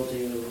ye will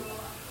do,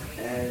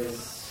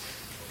 as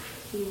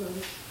he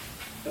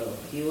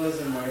was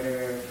a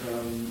murderer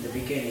from the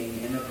beginning,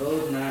 and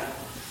abode not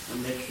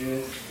in the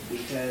truth,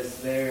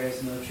 because there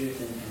is no truth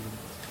in him.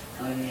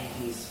 When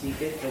he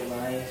speaketh a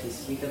lie, he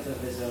speaketh of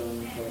his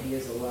own, for he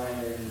is a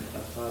liar and a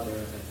father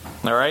of it.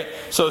 All right.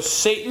 So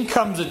Satan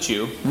comes at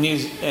you,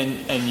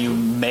 and you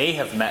may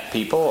have met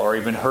people or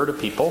even heard of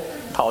people,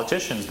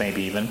 politicians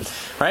maybe even,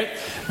 right?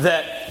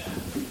 That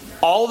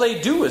all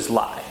they do is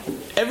lie.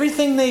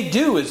 Everything they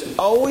do is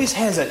always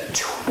has a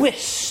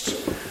twist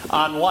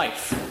on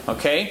life.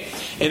 Okay?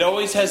 It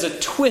always has a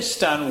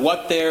twist on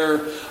what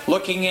they're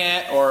looking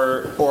at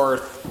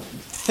or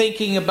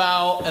thinking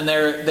about, and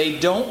they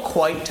don't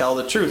quite tell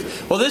the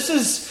truth. Well, this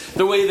is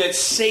the way that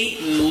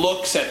Satan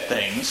looks at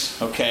things,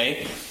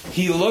 okay?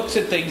 He looks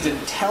at things and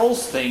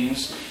tells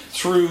things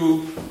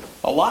through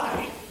a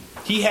lie.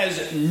 He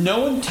has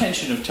no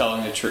intention of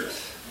telling the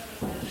truth.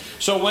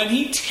 So when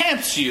he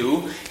tempts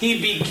you,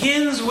 he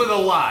begins with a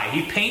lie.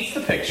 He paints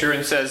the picture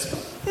and says,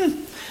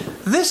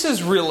 this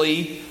is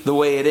really the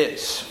way it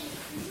is.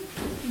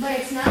 But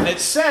it's not. And it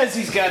says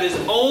he's got his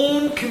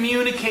own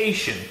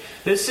communication.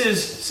 This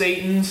is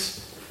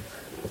Satan's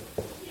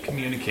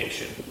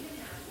communication.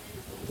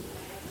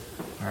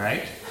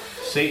 Alright?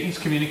 Satan's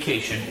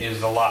communication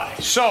is the lie.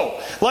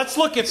 So, let's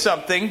look at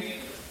something.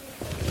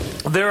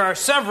 There are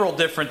several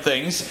different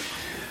things.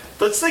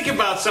 Let's think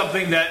about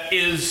something that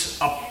is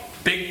a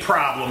big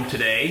problem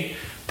today.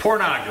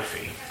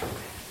 Pornography.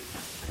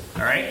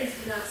 Alright?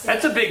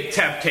 That's a big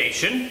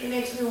temptation. It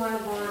makes me want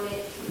to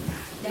vomit.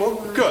 Well,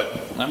 good.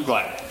 I'm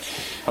glad.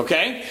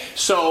 Okay?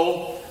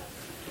 So,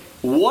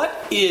 what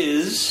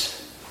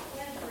is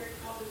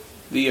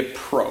the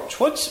approach?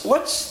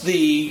 What's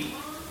the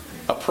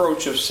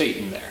approach of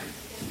Satan there?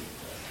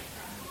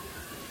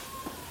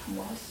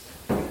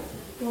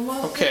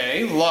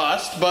 Okay,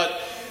 lust,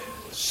 but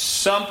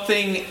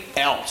something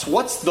else.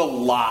 What's the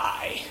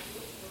lie?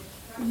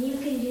 You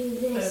can do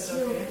this.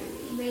 You're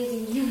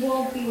amazing. You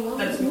won't be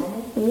lonely. That's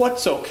normal.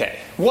 What's okay?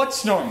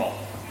 What's normal?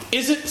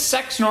 Is it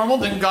sex normal?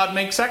 Didn't God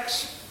make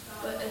sex?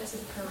 But it's a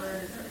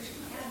perverted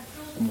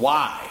version.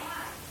 Why?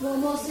 Well,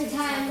 most of the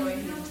time. The way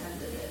he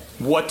intended it.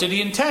 What did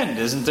he intend?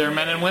 Isn't there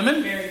men and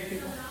women? Married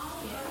people.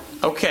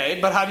 Okay,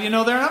 but how do you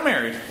know they're not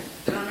married?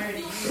 They're not married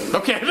to you.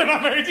 Okay, they're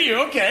not married to you.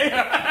 Okay.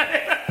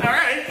 All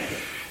right.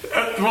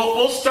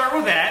 We'll start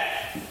with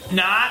that.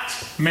 Not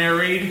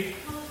married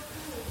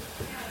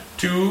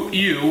to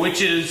you,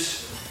 which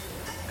is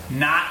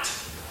not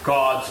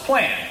God's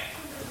plan.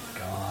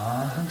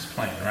 God's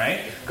plan,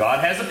 right?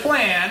 God has a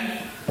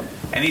plan,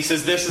 and he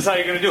says this is how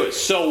you're going to do it.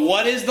 So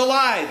what is the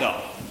lie,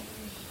 though?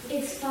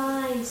 It's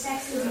fine.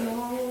 Sex is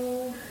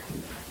normal.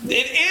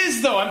 It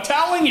is, though. I'm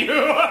telling you.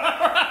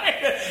 Right?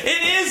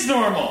 It is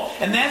normal.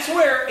 And that's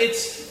where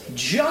it's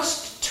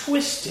just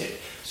twisted.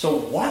 So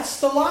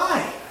what's the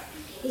lie?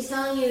 He's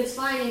telling you it's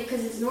fine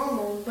because it's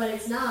normal, but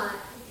it's not.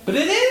 But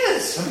it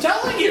is. I'm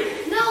telling you.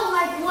 No,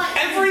 like what?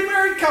 Every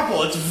married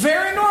couple, it's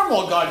very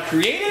normal. God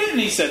created it, and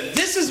he said,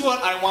 this is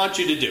what I want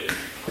you to do.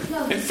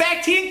 No. In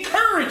fact, he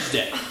encouraged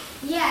it.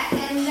 Yeah,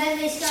 and then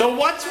they start. So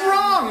what's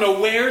wrong? No,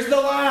 where's the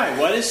lie?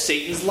 What is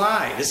Satan's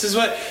lie? This is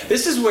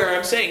where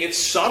I'm saying it's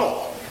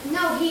subtle.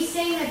 No, he's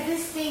saying that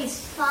this thing's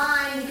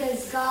fine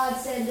because God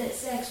said that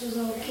sex was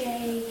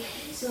okay,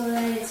 so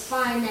that it's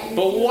fine that you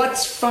But do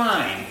what's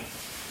fine?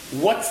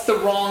 What's the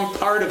wrong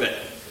part of it?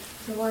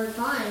 the word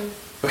fine.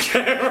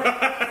 Okay,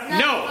 It's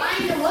no. not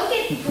fine to look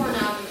at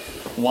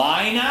pornography.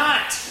 Why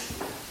not?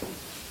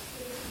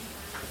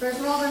 First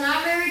of all, they're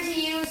not married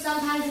to you.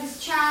 Sometimes it's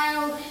a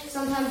child.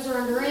 Sometimes they're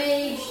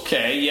underage.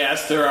 Okay,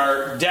 yes, there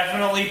are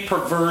definitely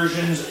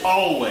perversions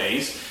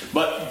always,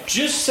 but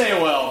just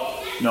say,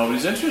 well,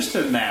 nobody's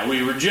interested in that.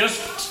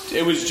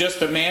 It was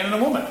just a man and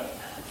a woman.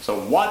 So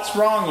what's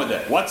wrong with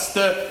it? What's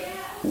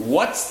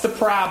the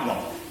problem?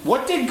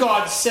 What did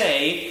God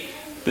say?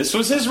 This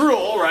was his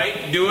rule,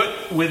 right? Do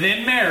it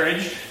within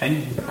marriage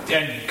and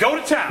go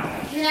to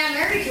town. You're not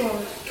married to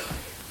him.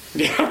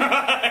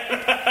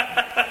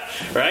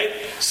 Right?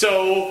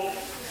 So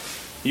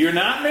you're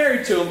not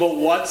married to him, but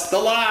what's the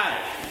lie?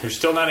 You're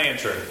still not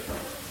answering.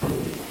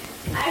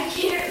 I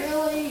can't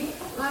really.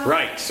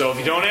 Right, so if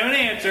you don't have an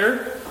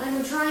answer,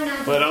 I'm trying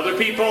not to. let other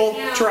people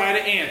right now. try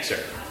to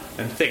answer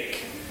and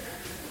think.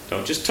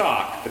 Don't just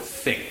talk, but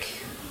think.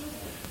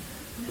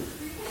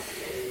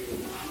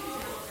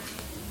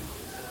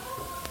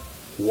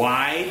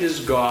 Why does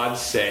God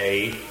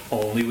say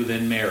only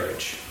within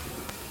marriage?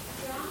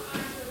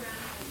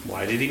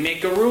 Why did he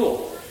make a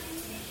rule?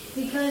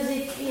 Because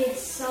if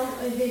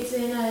it's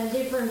in a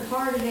different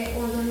part of it,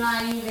 or they're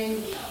not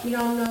even, you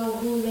don't know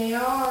who they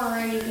are or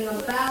anything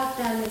about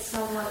them, it's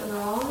somewhat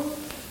wrong.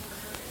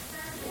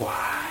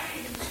 Why?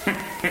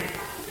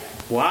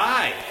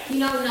 Why? You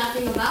know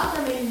nothing about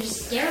them and you're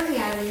just staring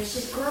at them. It's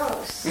just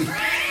gross. What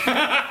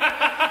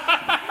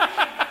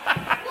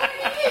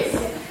is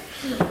it?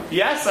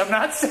 Yes, I'm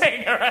not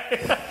saying, all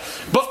right.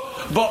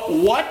 But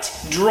what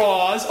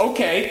draws,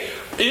 okay,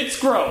 it's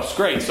gross,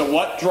 great. So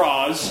what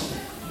draws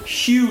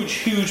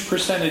huge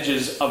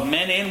percentages of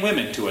men and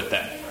women to it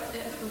then? It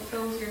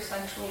fulfills your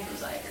sexual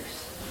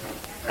desires.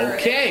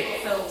 Okay. Or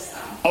it fulfills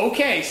them.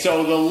 Okay,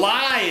 so the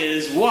lie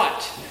is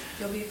what?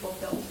 You'll be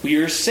fulfilled.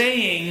 You're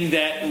saying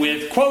that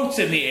with quotes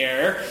in the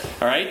air,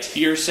 all right,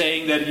 you're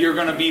saying that you're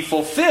going to be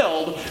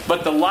fulfilled,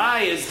 but the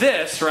lie is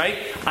this, right?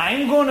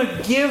 I'm going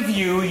to give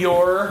you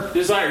your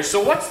desires.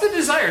 So what's the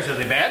desires? Are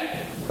they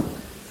bad?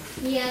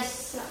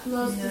 Yes,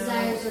 most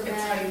desires are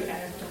It's how you bad.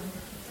 act them.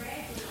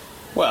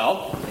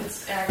 Well,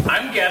 It's act.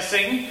 I'm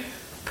guessing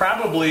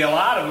probably a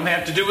lot of them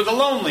have to do with the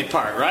lonely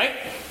part, right?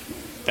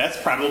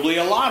 That's probably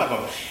a lot of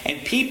them.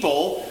 And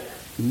people,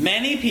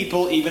 many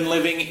people, even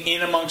living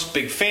in amongst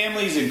big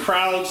families and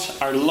crowds,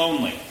 are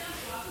lonely.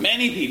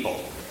 Many people.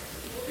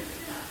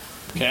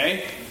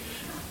 Okay?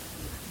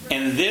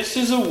 And this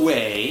is a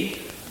way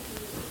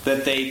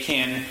that they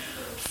can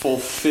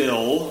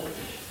fulfill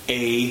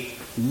a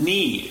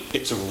need.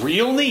 It's a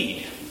real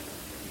need.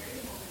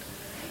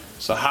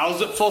 So how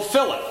does it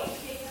fulfill it?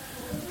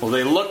 Well,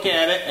 they look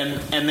at it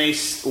and they,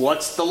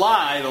 what's the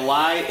lie? The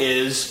lie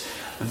is,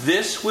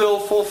 this will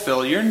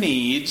fulfill your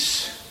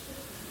needs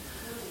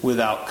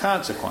without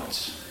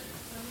consequence.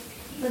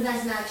 But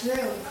that's not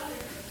true.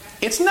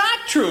 It's not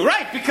true,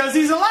 right? Because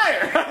he's a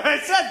liar. I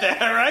said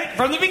that, right?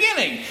 From the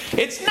beginning.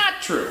 It's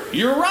not true.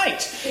 You're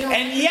right.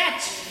 And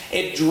yet,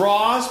 it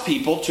draws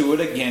people to it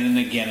again and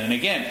again and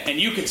again. And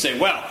you could say,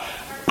 well,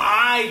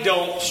 I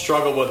don't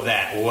struggle with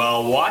that.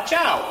 Well, watch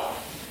out.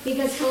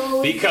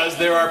 Because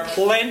there are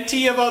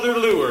plenty of other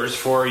lures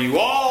for you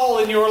all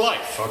in your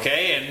life,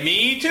 okay? And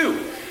me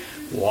too.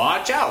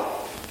 Watch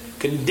out.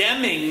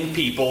 Condemning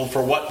people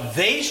for what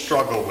they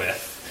struggle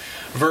with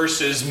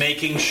versus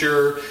making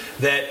sure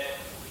that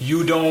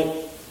you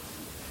don't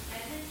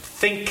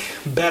think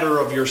better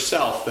of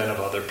yourself than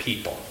of other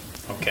people,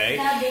 okay?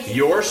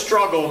 Your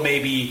struggle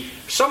may be,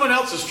 someone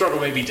else's struggle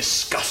may be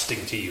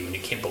disgusting to you and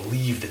you can't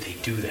believe that they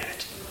do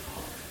that.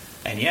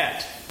 And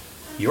yet,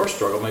 your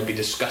struggle might be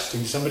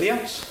disgusting to somebody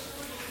else.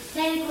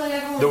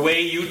 The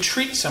way you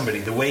treat somebody,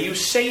 the way you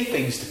say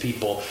things to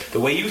people, the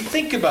way you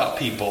think about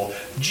people,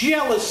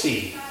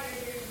 jealousy,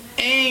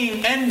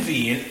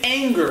 envy, and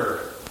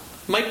anger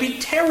might be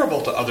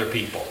terrible to other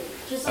people.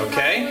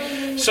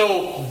 Okay?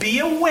 So be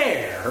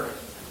aware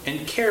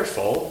and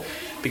careful,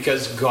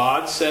 because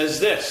God says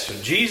this.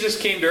 Jesus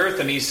came to earth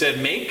and he said,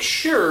 make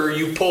sure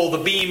you pull the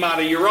beam out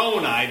of your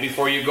own eye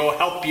before you go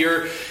help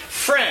your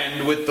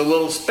friend with the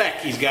little speck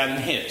he's got in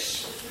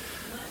his.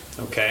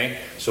 Okay?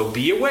 So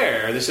be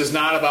aware. This is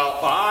not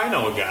about, oh, I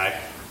know a guy.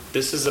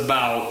 This is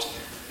about,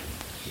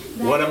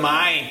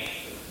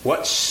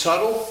 what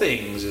subtle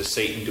things is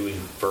Satan doing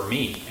for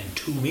me and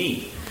to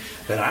me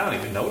that I don't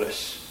even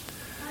notice?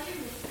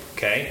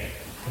 Okay?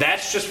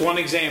 That's just one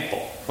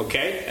example.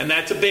 Okay? And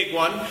that's a big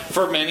one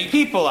for many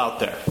people out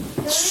there.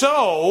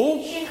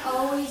 So, temptation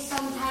always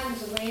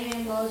sometimes win,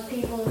 and most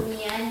people in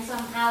the end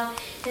somehow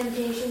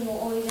temptation will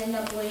always end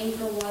up winning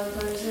for one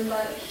person,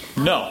 but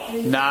no,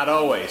 not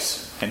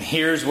always. And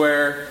here's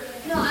where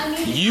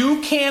you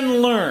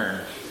can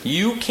learn.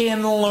 You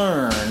can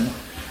learn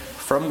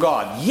from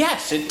God.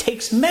 Yes, it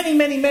takes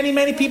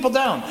many people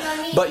down.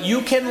 But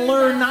you can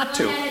learn not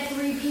to. 1 out of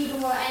 3 people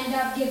will end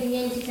up giving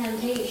in to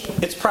temptation.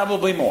 It's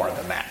probably more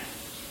than that.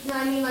 No,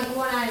 I mean like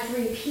 1 out of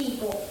 3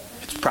 people.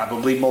 It's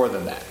probably more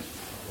than that.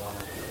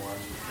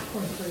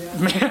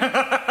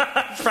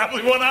 It's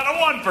probably 1 out of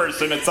 1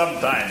 person at some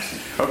times.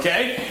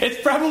 Okay?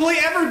 It's probably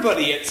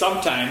everybody at some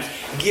times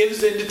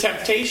gives into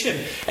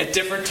temptation at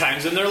different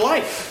times in their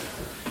life.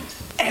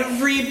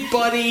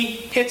 Everybody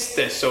hits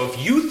this. So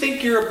if you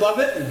think you're above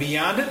it and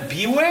beyond it,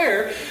 be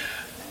aware,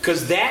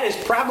 because that is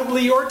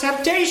probably your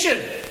temptation.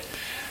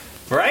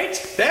 Right?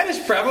 That is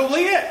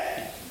probably it.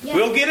 Yeah.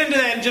 We'll get into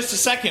that in just a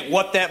second,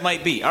 what that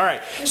might be. All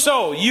right.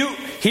 So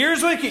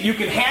here's what you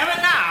can have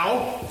it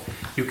now.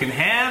 You can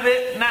have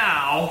it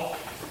now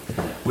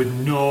with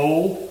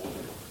no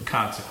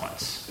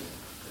consequence.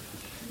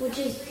 Which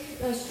is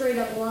a straight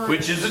up lie.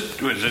 Which is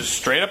a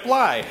straight up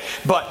lie.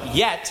 But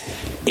yet,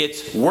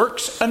 it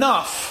works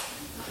enough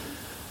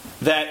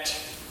that,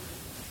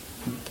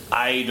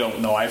 I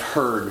don't know, I've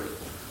heard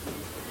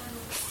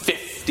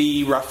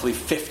roughly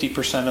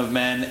 50% of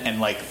men and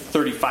like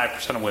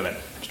 35% of women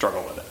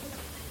struggle with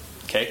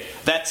it. Okay?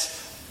 That's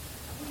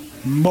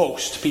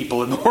most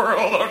people in the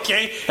world,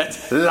 okay?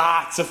 That's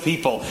lots of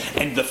people.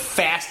 And the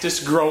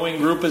fastest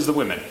growing group is the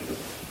women.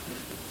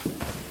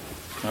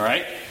 All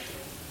right?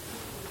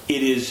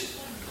 It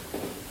is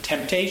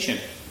temptation.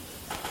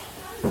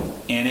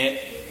 And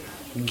it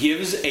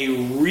gives a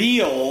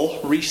real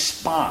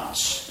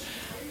response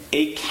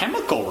a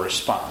chemical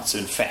response,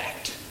 in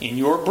fact. In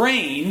your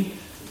brain,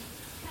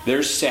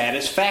 there's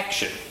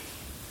satisfaction.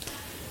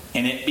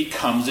 And it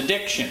becomes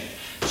addiction.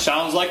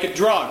 Sounds like a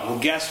drug. Well,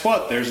 guess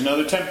what? There's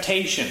another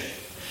temptation.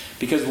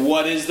 Because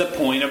what is the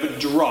point of a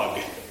drug?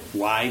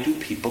 Why do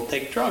people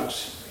take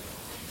drugs?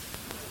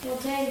 Well,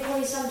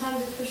 technically,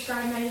 sometimes it's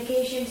prescribed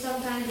medication.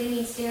 Sometimes they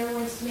need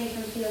steroids to make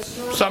them feel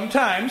strong.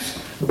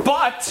 Sometimes.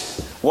 But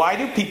why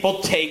do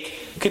people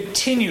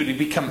continue to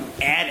become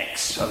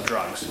addicts of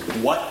drugs?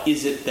 What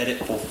is it that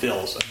it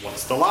fulfills? And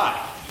what's the lie?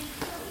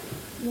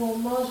 Well,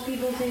 most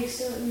people take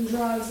certain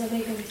drugs that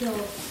make them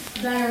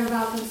feel better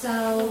about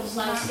themselves,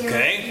 like steroids.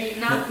 Okay.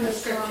 Not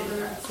prescription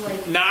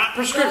drugs. Not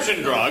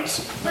prescription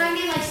drugs. But I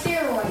mean, like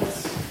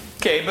steroids.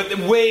 Okay, but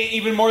way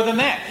even more than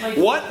that.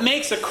 What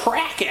makes a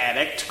crack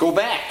addict go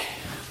back?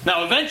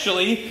 Now,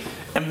 eventually,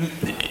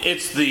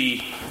 it's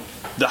the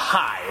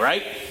high,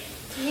 right?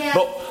 Yeah.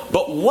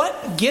 But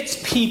what gets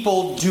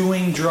people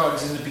doing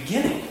drugs in the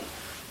beginning?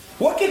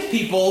 What gets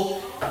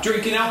people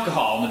drinking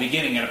alcohol in the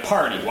beginning at a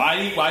party?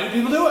 Why do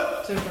people do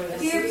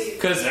it?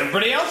 Because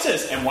everybody else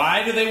is. And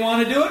why do they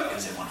want to do it?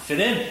 Because they want to fit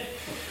in.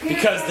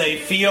 Because they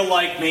feel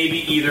like maybe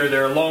either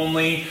they're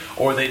lonely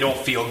or they don't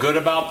feel good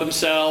about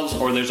themselves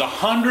or there's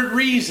 100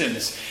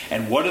 reasons.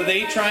 And what are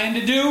they trying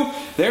to do?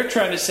 They're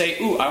trying to say,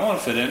 ooh, I want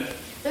to fit in.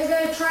 They're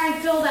going to try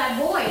and fill that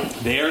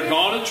void. They are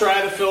going to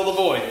try to fill the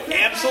void.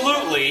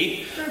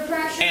 Absolutely.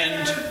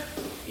 And,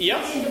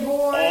 yep,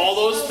 all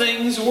those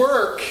things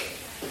work.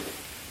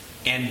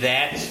 And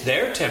that's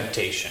their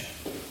temptation,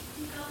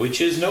 which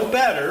is no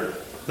better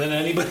than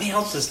anybody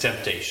else's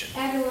temptation.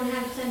 Everyone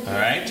has temptation. All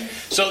right?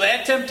 So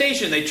that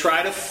temptation, they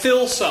try to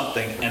fill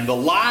something. And the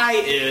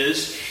lie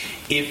is,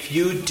 if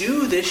you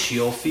do this,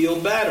 you'll feel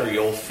better.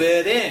 You'll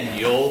fit in.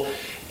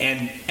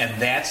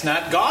 And that's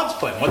not God's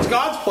plan. What's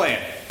God's plan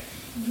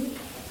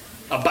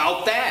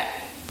about that?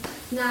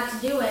 Not to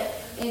do it.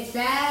 It's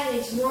bad.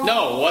 It's wrong.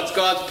 No, what's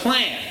God's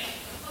plan?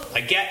 I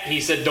get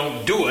he said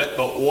don't do it,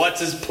 but what's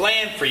his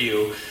plan for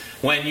you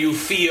when you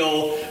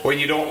feel, when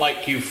you don't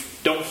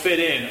fit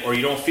in, or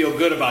you don't feel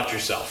good about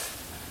yourself?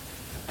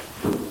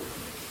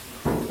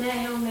 That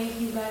he'll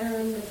make you better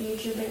in the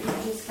future, but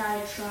you just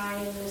gotta try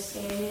and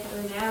understand it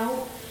for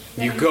now.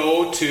 You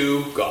go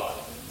to God,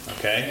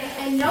 okay?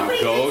 And nobody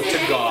you go gets it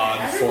to God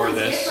anywhere. for Everyone's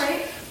this.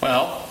 different.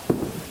 Well,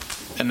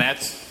 and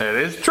that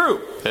is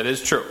true. That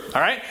is true.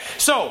 All right.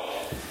 So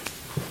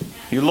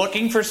you're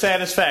looking for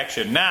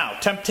satisfaction. Now,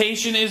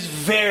 temptation is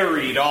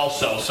varied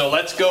also. So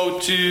let's go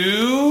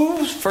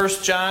to 1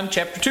 John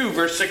chapter 2,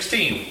 verse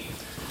 16.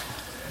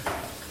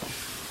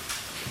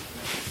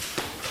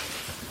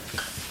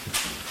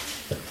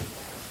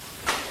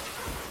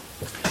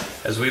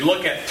 As we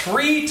look at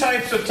 3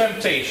 types of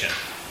temptation.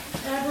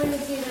 That one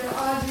is either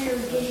Audrey or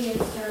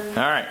Gideon's turn.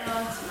 All right.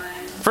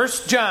 1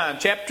 John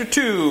chapter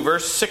 2,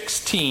 verse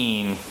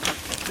 16.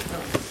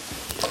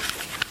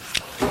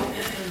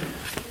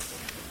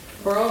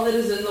 For all that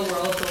is in the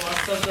world, the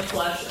lust of the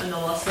flesh and the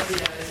lust of the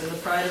eyes and the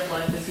pride of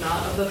life is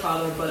not of the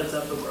Father, but is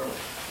of the world.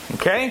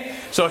 Okay?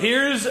 So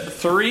here's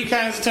 3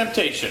 kinds of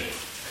temptation.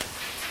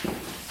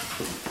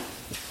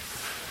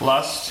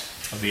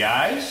 Lust of the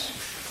eyes,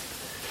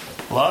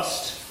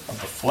 lust of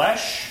the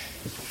flesh,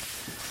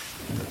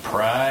 and the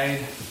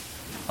pride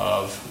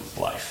of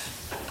life.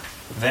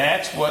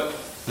 That's what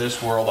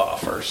this world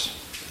offers.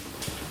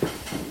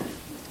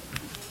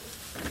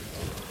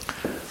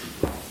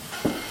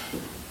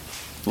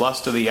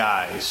 Lust of the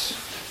eyes.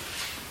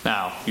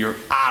 Now, your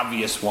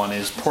obvious one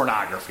is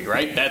pornography,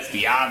 right? That's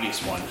the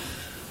obvious one.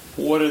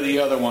 What are the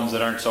other ones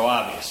that aren't so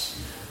obvious?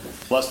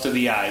 Lust of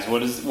the eyes. What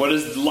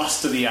does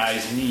lust of the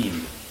eyes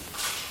mean?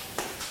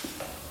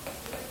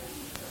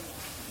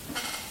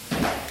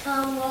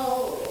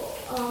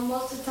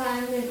 Most of the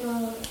time, if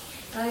a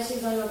guy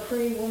sees like a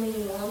pretty woman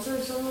he wants or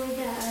something like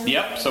that.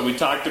 Yep, so we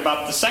talked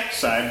about the sex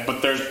side,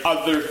 but there's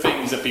other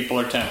things that people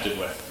are tempted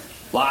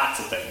with. Lots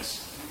of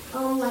things.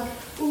 Like,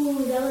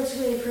 ooh, that looks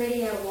really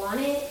pretty, I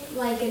want it,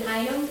 like an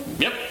item.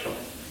 Yep.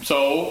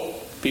 So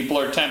people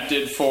are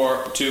tempted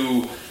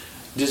to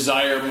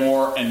desire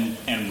more,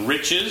 and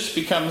riches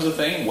becomes a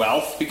thing.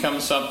 Wealth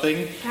becomes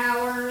something.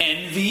 Power.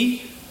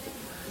 Envy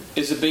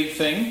is a big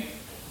thing.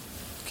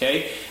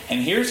 Okay?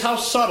 And here's how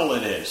subtle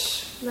it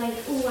is. Like,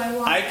 ooh, I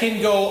want I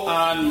can go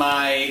on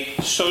my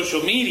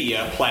social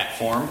media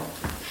platform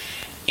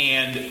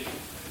and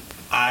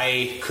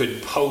I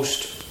could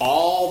post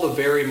all the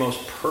very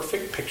most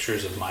perfect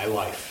pictures of my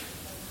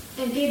life.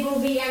 And people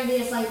will be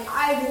envious, like,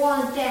 I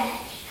want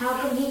that. How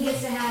come he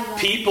gets to have that?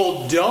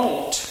 People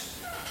don't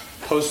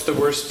post the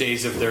worst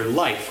days of their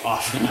life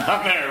often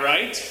on there,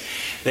 right?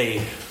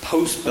 They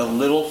post the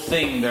little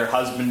thing their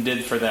husband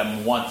did for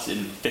them once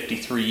in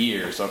 53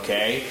 years,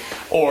 okay?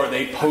 Or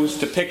they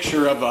post a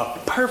picture of a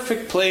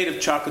perfect plate of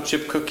chocolate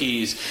chip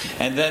cookies,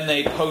 and then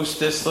they post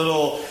this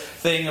little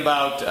thing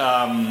about,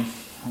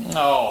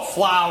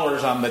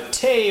 flowers on the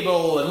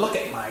table, and look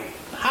at my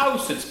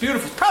house, it's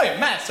beautiful. It's probably a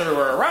mess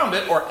everywhere around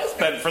it, or has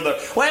been for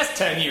the last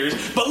 10 years,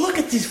 but look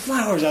at these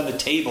flowers on the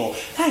table.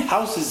 That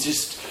house is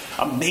just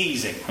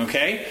amazing,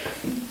 okay?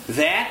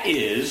 That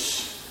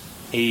is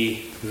a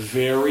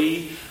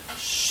very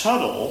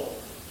subtle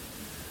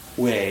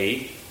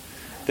way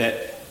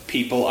that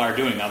people are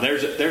doing. Now,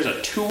 there's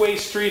a two-way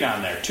street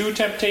on there, two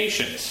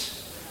temptations.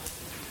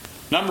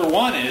 Number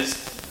one is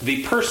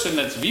the person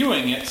that's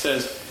viewing it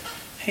says,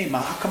 hey,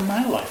 Ma, how come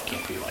my life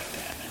can't be like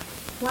that?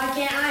 Why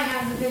can't I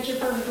have the picture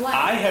perfect life?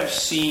 I have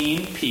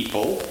seen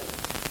people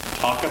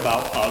talk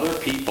about other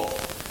people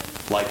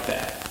like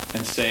that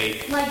and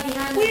say, Like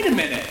behind wait a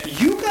minute,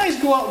 you guys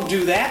go out and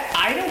do that,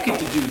 I don't get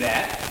to do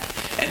that.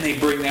 And they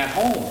bring that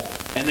home.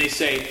 And they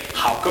say,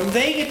 how come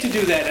they get to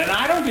do that and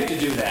I don't get to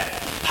do that?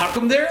 How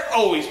come they're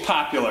always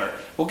popular?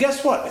 Well,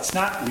 guess what? It's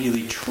not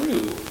really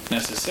true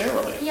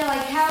necessarily. Yeah,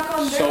 like how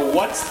come they're So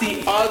what's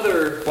the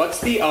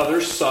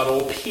other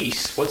subtle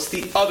piece? What's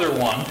the other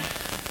one?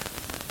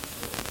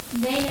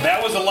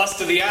 That was the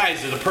lust of the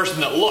eyes, of the person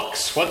that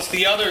looks. What's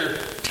the other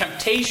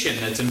temptation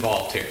that's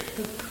involved here?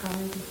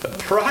 The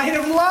pride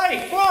of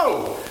life.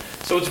 Whoa!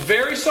 So it's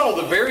very subtle.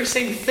 The very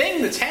same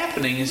thing that's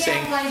happening is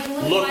saying, like,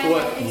 look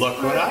it's what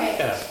I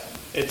perfect.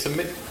 have. It's And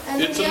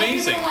it's the other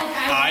amazing. people are like,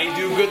 I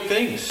do good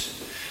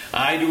things.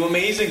 I do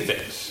amazing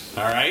things.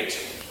 All right?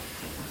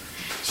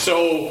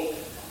 So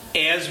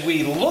as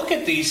we look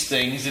at these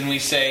things and we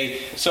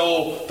say,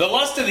 so the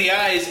lust of the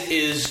eyes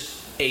is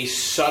a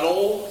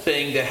subtle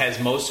thing that has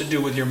most to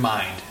do with your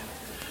mind.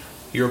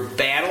 Your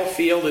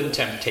battlefield in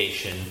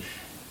temptation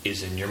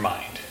is in your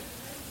mind.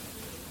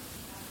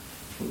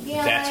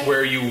 Yeah, That's like,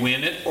 where you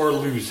win it or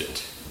lose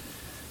it.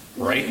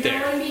 Right there's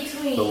no there. in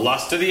between. The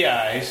lust of the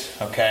eyes,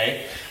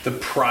 okay? The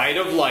pride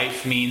of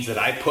life means that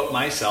I put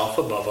myself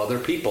above other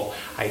people.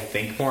 I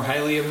think more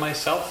highly of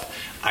myself.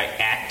 I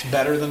act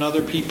better than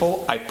other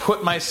people. I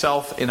put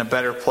myself in a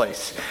better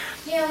place.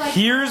 Yeah, like,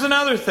 Here's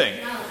another thing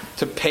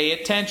to pay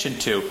attention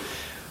to.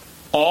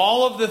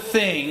 All of the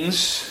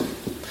things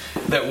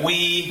that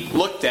we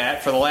looked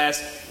at for the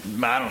last,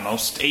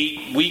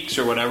 8 weeks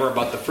or whatever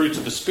about the fruits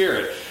of the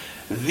Spirit,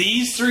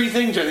 these three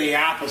things are the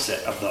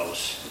opposite of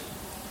those.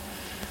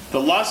 The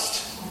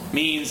lust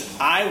means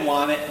I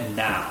want it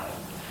now.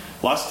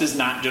 Lust is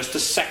not just a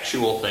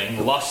sexual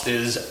thing. Lust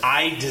is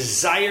I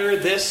desire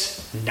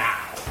this now.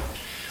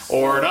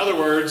 Or in other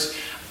words,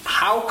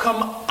 how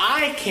come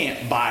I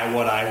can't buy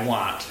what I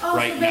want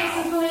right so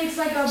now? basically it's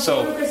like a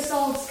So, border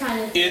assaults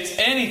kind of thing. It's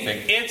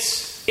anything.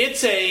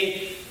 It's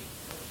a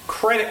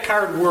credit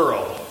card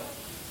world.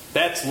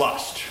 That's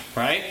lust,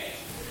 right?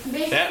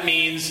 Basically, That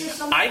means there's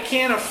some- I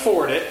can't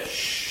afford it.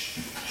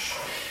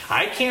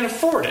 I can't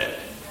afford it,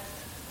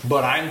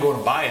 but I'm going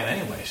to buy it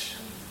anyways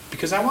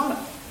because I want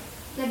it,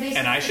 that basically-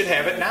 and I should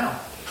have it now.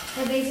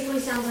 That basically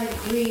sounds like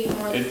greed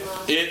more than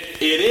love. It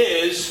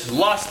is.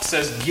 Lust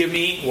says, give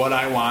me what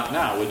I want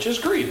now, which is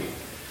greed.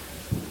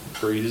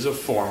 Greed is a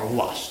form of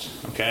lust.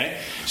 Okay?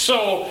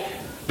 So,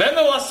 then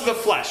the lust of the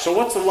flesh. So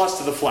what's the lust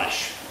of the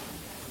flesh?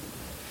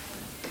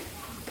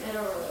 I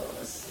don't really want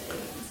to say it.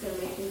 It's going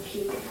to make me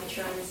puke if I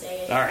try to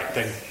say it. Alright,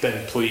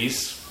 then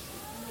please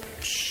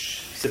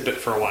sip it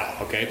for a while,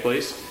 okay,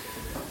 please?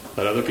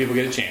 Let other people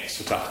get a chance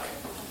to talk.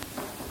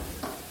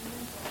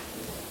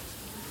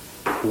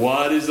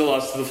 What is the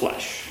lust of the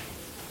flesh?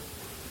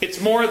 It's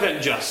more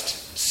than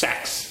just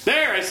sex.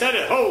 There, I said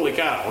it. Holy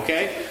cow,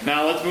 okay?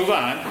 Now let's move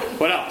on.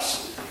 What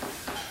else?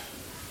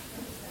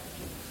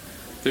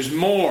 There's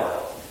more.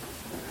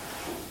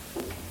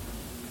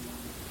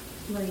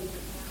 Like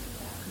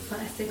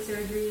plastic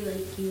surgery,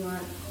 like you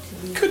want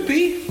to be. Could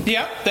be.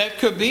 Yeah, that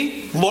could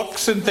be.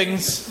 Looks and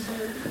things.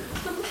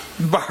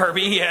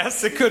 Barbie,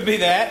 yes, it could be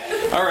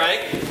that. All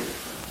right.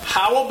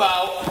 How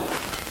about,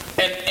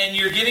 and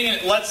you're getting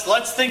it,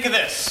 let's think of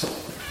this.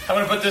 I'm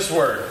going to put this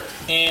word,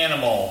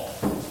 animal.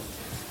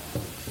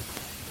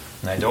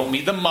 And I don't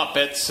mean the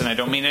Muppets, and I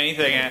don't mean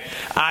anything.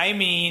 I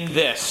mean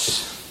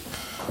this.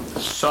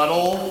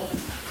 Subtle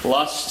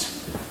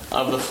lust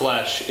of the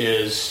flesh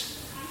is,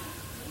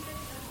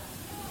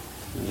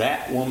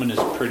 that woman is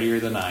prettier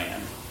than I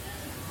am.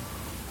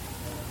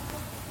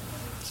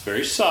 It's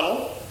very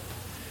subtle.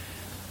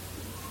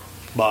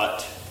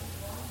 But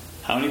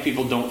how many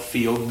people don't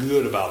feel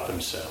good about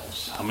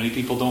themselves? How many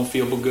people don't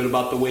feel good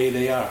about the way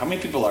they are? How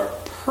many people are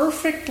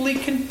perfectly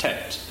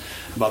content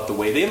about the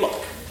way they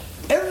look?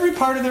 Every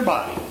part of their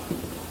body.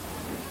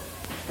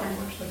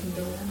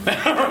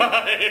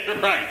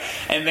 right.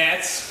 And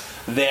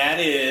that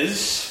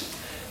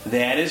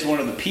is one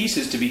of the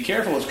pieces to be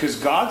careful of, because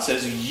God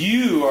says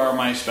you are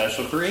my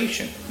special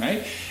creation,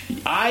 right?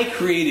 I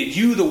created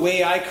you the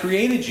way I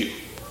created you.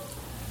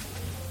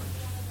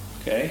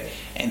 Okay?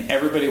 And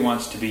everybody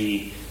wants to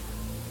be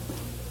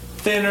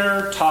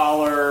thinner,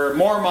 taller,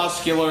 more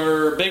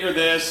muscular, bigger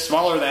this,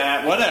 smaller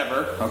that,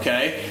 whatever,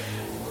 okay?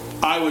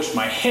 I wish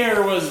my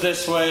hair was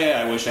this way.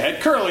 I wish I had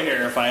curly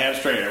hair if I have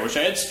straight hair. I wish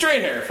I had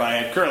straight hair if I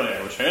had curly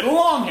hair. I wish I had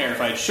long hair if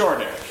I had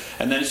short hair.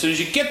 And then as soon as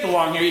you get the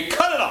long hair, you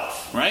cut it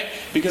off, right?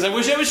 Because I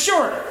wish I was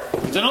shorter.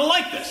 Because I don't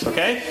like this,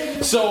 okay?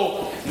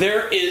 So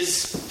there is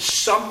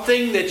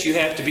something that you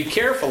have to be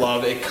careful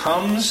of.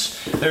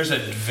 There's a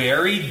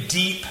very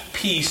deep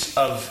piece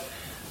of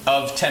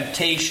of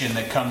temptation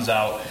that comes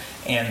out,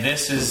 and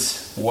this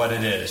is what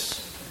it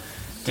is.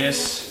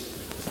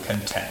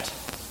 Discontent.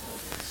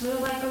 Sort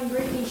of like I'm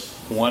drinking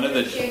One of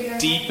the sugar.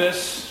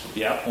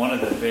 one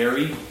of the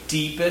very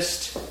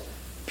deepest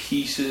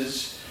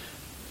pieces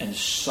and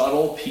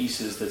subtle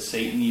pieces that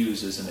Satan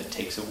uses, and it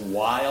takes a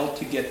while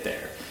to get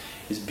there,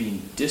 is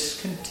being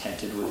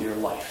discontented with your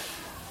life.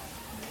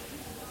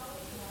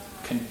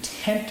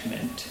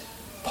 Contentment,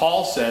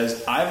 Paul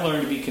says, I've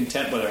learned to be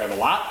content whether I have a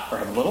lot or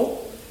have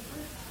little.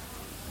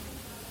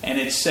 And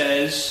it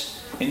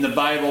says, in the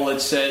Bible, it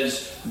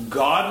says,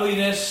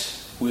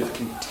 godliness with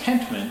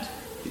contentment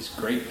is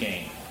great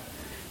gain.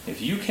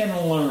 If you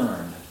can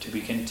learn to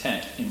be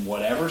content in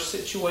whatever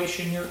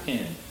situation you're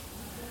in.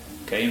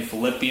 Okay, in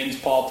Philippians,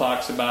 Paul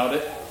talks about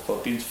it.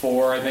 Philippians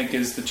 4, I think,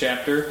 is the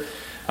chapter.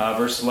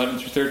 Verses 11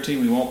 through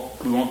 13. We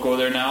won't go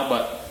there now,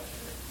 but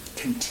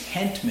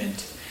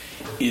contentment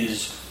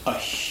is a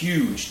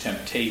huge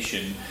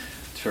temptation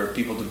for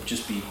people to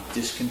just be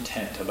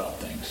discontent about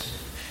things.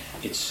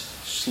 It's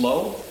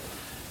slow.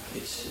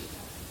 It's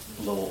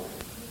a little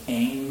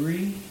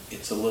angry.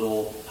 It's a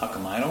little, how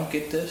come I don't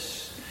get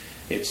this?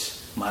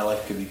 It's, my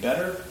life could be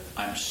better.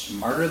 I'm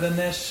smarter than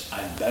this.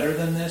 I'm better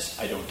than this.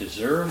 I don't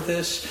deserve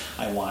this.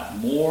 I want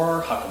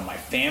more. How come my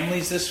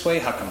family's this way?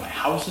 How come my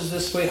house is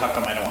this way? How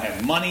come I don't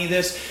have money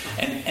this?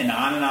 And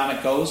on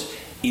it goes.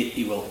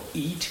 It will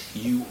eat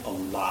you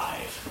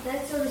alive.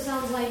 That sort of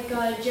sounds like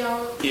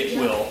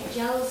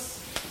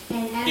jealous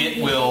and envy.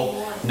 It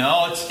will.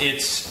 No,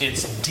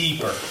 it's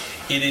deeper.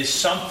 It is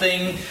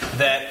something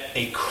that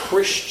a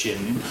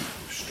Christian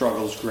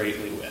struggles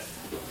greatly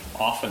with,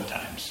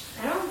 oftentimes.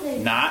 I don't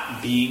think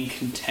Not being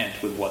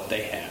content with what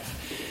they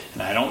have.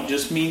 And I don't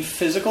just mean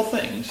physical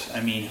things.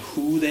 I mean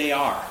who they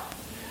are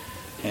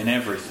and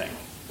everything.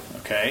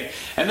 Okay?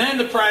 And then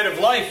the pride of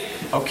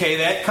life. Okay,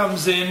 that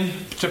comes in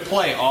to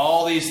play.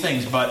 All these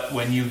things. But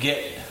when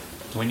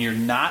you're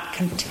not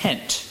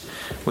content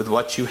with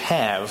what you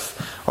have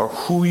or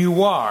who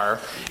you are,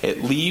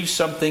 it leaves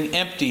something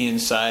empty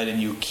inside,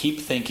 and you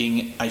keep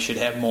thinking, I should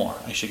have more.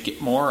 I should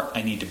get more.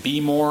 I need to be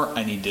more.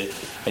 I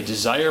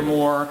desire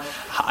more.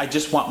 I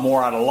just want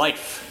more out of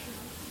life.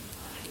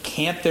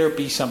 Can't there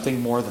be something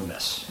more than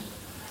this?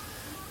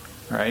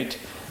 Right?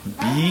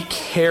 Be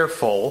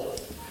careful.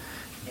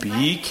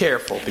 Be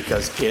careful,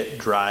 because it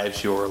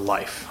drives your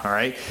life. All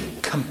right?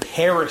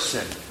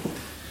 Comparison.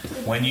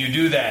 When you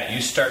do that,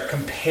 you start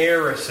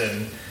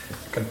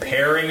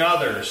comparing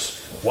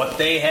others, what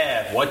they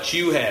have, what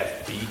you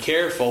have. Be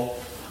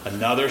careful.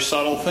 Another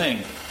subtle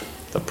thing.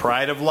 The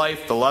pride of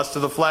life, the lust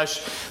of the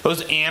flesh,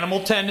 those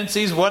animal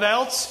tendencies. What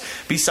else?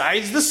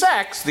 Besides the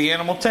sex, the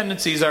animal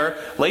tendencies are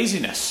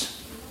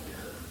laziness.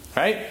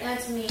 Right?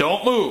 that's me.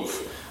 Don't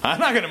move. I'm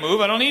not going to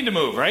move. I don't need to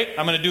move, right?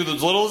 I'm going to do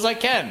as little as I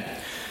can.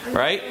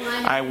 Right?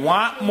 I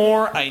want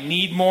more. I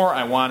need more.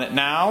 I want it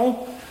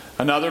now.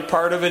 Another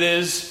part of it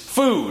is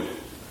food.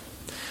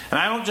 And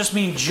I don't just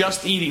mean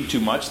just eating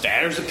too much.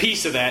 There's a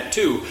piece of that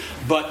too.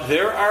 But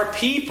there are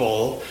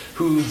people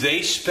who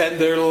they spend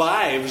their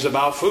lives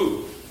about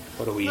food.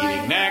 What are we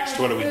eating next?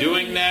 What are we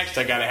doing next?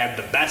 I got to have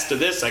the best of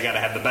this. I got to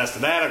have the best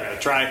of that. I got to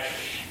try.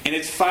 And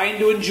it's fine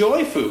to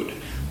enjoy food.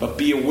 But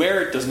be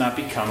aware it does not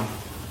become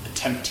a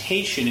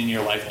temptation in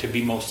your life to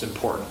be most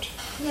important.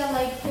 Yeah,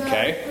 like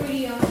Okay.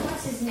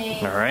 what's his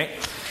name? All right.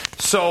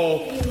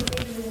 So,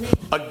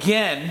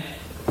 again,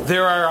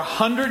 there are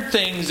 100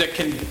 things that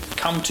can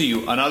come to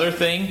you. Another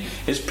thing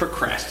is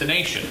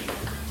procrastination.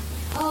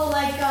 Oh,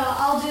 like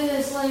I'll do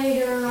this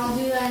later. I'll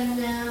do that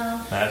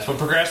now. That's what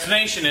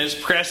procrastination is.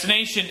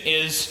 Procrastination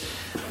is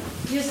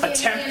Just a give me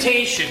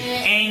temptation,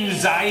 minute.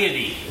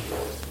 anxiety.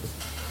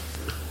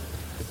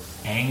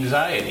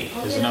 Anxiety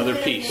I'll is do another that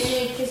in a piece.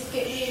 minute, just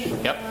give me a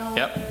minute.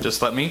 Yep.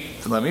 Just let me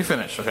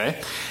finish,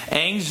 okay?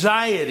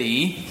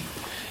 Anxiety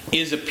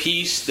is a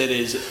piece that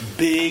is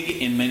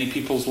big in many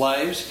people's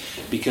lives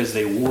because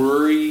they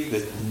worry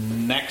that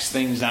next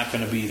thing's not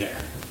going to be there,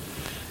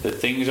 that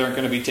things aren't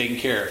going to be taken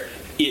care of.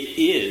 It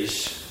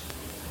is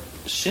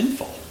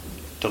sinful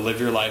to live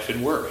your life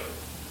in worry.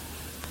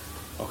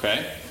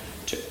 Okay?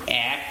 To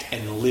act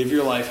and live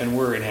your life in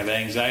worry and have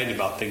anxiety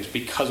about things,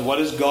 because what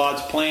is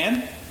God's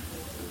plan?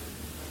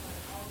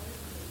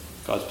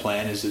 God's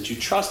plan is that you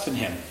trust in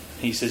Him.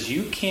 He says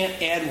you can't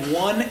add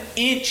 1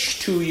 inch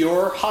to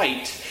your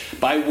height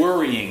by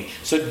worrying.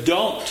 So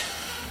don't.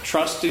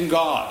 Trust in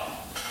God.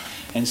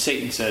 And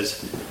Satan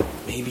says,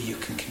 maybe you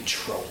can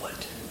control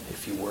it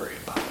if you worry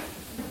about it.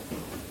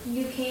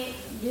 You can't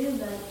do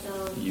that,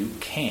 though. You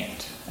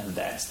can't. And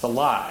that's the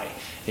lie.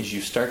 Is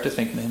you start to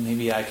think, man,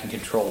 maybe I can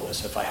control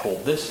this if I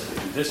hold this and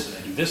I do this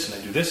and I do this and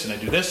I do this and I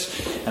do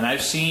this. And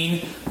I've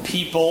seen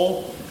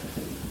people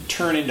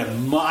turn into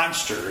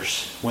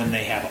monsters when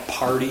they have a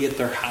party at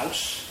their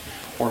house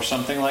or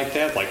something like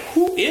that. Like,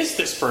 who is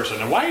this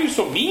person and why are you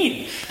so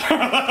mean?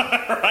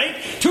 Right?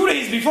 2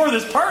 days before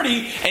this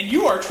party, and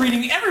you are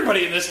treating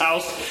everybody in this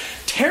house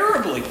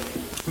terribly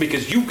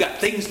because you've got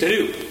things to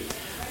do.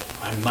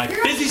 I'm my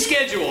busy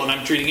schedule, and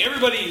I'm treating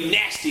everybody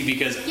nasty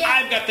because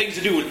I've got things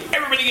to do, and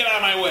everybody get out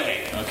of my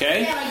way.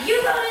 Okay? Yeah, like,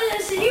 you go to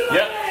this and you go to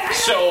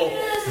that. So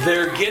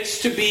there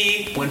gets to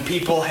be when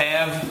people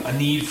have a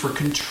need for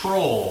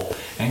control,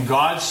 and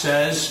God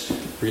says,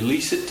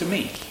 release it to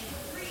me.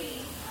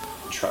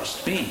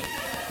 Trust me.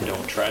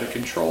 Don't try to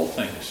control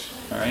things.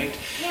 All right?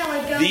 Yeah,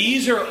 like,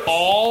 these are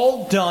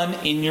all done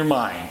in your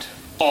mind.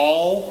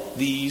 All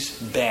these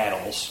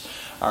battles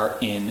are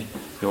in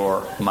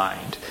your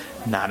mind.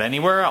 Not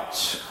anywhere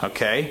else,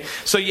 okay?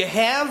 So you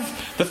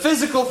have the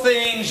physical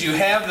things, you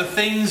have the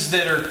things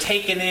that are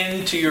taken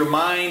into your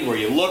mind where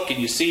you look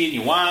and you see and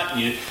you want and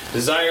you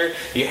desire.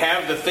 You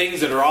have the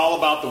things that are all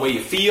about the way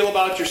you feel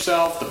about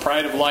yourself, the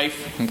pride of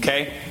life,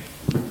 okay?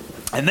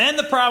 And then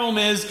the problem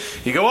is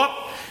you go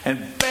up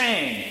and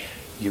bang,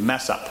 you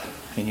mess up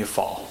and you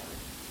fall.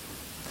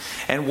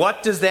 And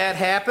what does that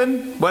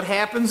happen? What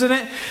happens in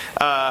it?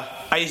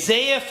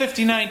 Isaiah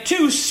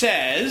 59:2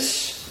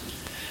 says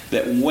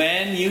that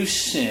when you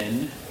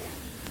sin,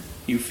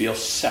 you feel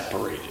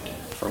separated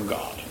from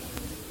God.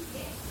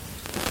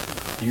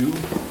 You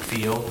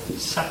feel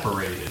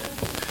separated.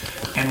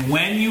 And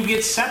when you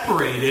get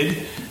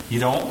separated, you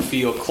don't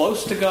feel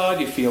close to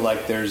God, you feel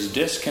like there's a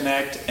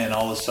disconnect, and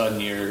all of a sudden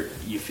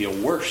you feel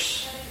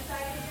worse.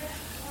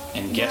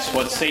 And guess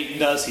what Satan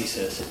does? He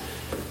says,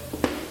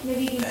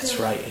 that's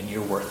right, and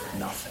you're worth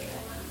nothing.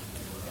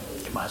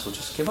 You might as well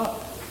just give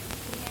up.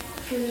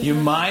 You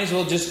might as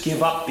well just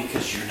give up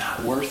because you're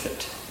not worth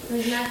it.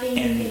 There's nothing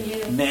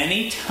you can do.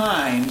 Many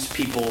times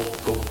people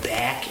go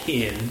back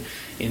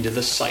into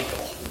the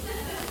cycle.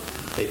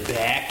 They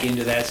back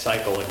into that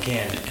cycle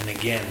again and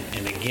again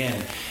and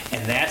again.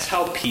 And that's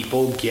how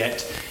people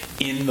get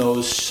in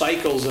those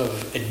cycles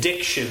of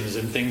addictions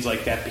and things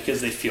like that,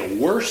 because they feel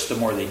worse the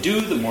more they do,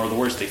 the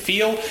worse they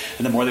feel,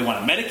 and the more they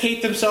want to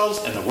medicate themselves,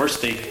 and the worse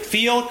they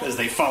feel because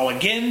they fall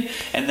again,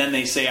 and then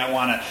they say, I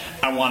want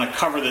to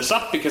cover this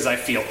up because I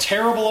feel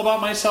terrible about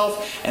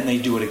myself, and they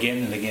do it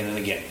again and again and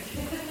again.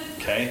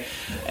 Okay?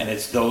 And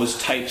it's those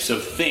types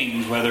of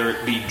things, whether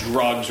it be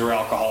drugs or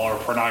alcohol or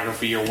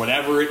pornography or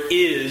whatever it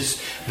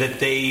is that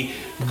they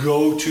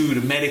go to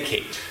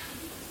medicate.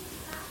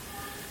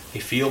 They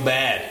feel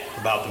bad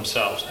about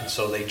themselves, and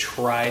so they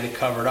try to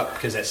cover it up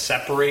because that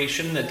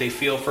separation that they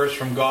feel first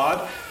from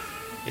God,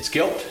 it's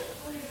guilt.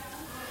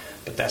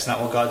 But that's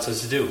not what God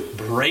says to do.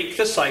 Break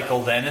the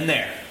cycle then and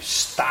there.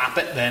 Stop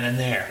it then and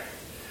there.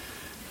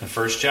 And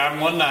 1 John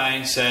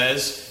 1:9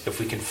 says, if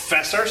we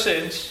confess our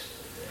sins,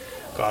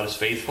 God is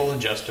faithful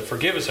and just to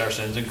forgive us our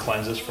sins and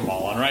cleanse us from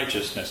all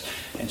unrighteousness.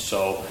 And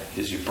so,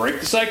 as you break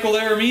the cycle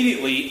there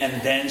immediately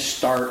and then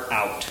start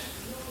out.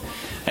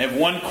 I have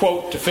one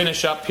quote to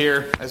finish up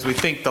here as we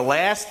think the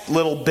last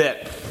little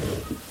bit.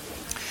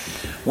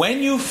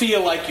 When you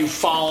feel like you've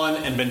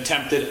fallen and been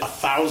tempted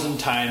 1,000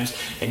 times,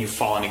 and you've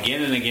fallen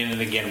again and again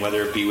and again,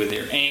 whether it be with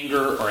your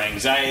anger or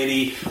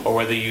anxiety, or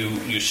whether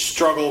you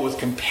struggle with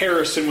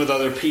comparison with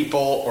other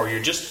people, or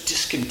you're just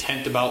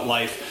discontent about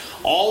life,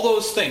 all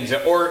those things,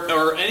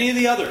 or any of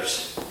the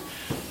others.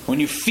 When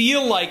you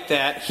feel like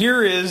that,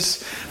 here is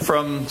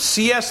from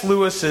C.S.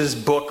 Lewis's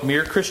book,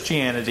 Mere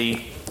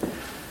Christianity.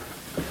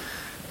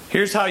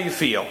 Here's how you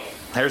feel.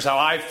 Here's how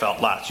I felt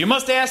lots. You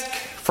must ask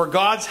for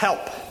God's help.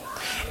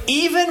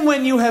 Even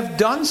when you have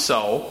done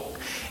so,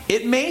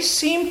 it may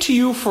seem to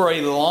you for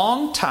a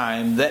long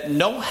time that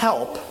no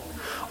help,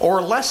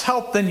 or less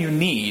help than you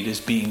need,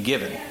 is being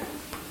given.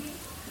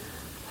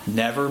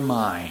 Never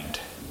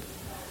mind.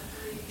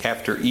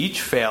 After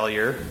each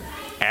failure,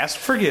 ask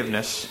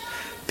forgiveness,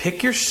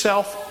 pick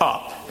yourself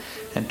up,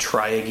 and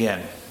try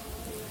again.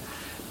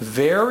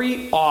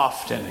 Very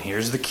often,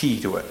 here's the key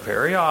to it,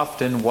 very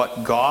often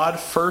what God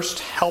first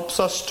helps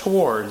us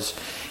towards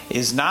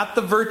is not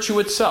the virtue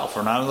itself,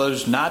 or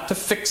not to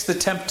fix the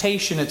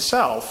temptation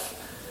itself,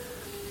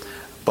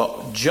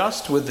 but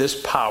just with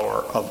this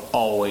power of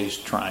always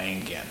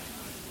trying again.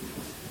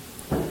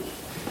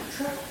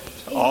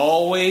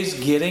 Always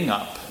getting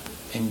up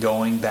and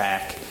going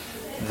back.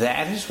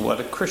 That is what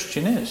a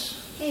Christian is.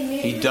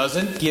 He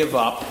doesn't give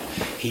up.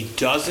 He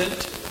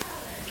doesn't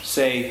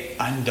say,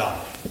 I'm done.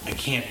 I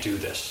can't do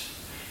this.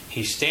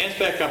 He stands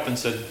back up and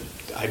said,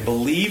 I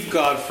believe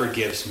God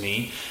forgives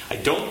me. I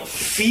don't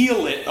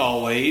feel it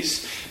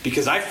always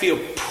because I feel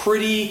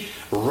pretty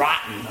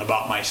rotten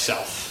about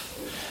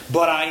myself.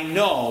 But I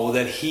know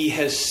that He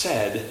has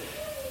said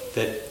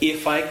that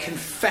if I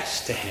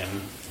confess to Him,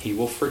 He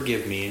will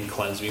forgive me and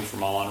cleanse me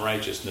from all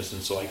unrighteousness.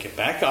 And so I get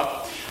back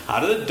up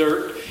out of the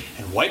dirt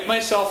and wipe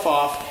myself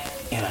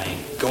off, and I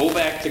go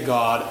back to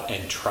God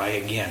and try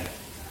again.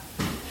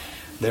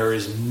 There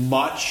is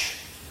much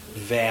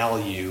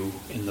value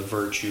in the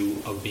virtue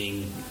of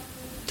being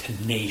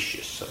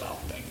tenacious about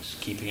things.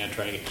 Keeping on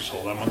trying to just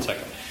hold on one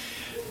second.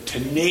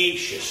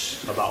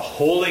 Tenacious about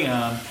holding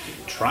on,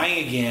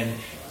 trying again,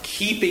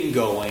 keeping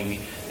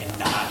going, and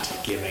not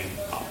giving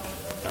up.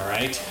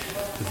 Alright?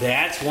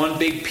 That's one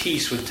big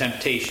piece with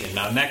temptation.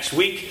 Now next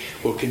week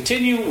we'll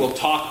continue. We'll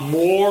talk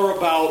more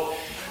about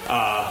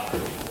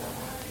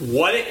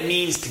what it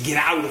means to get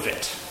out of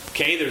it. Okay?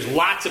 Okay, there's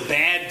lots of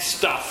bad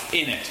stuff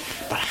in it.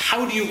 But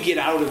how do you get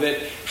out of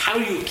it? How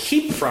do you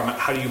keep from it?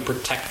 How do you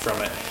protect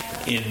from it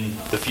in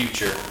the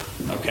future?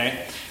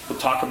 Okay, we'll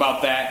talk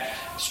about that,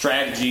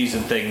 strategies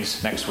and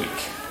things next week.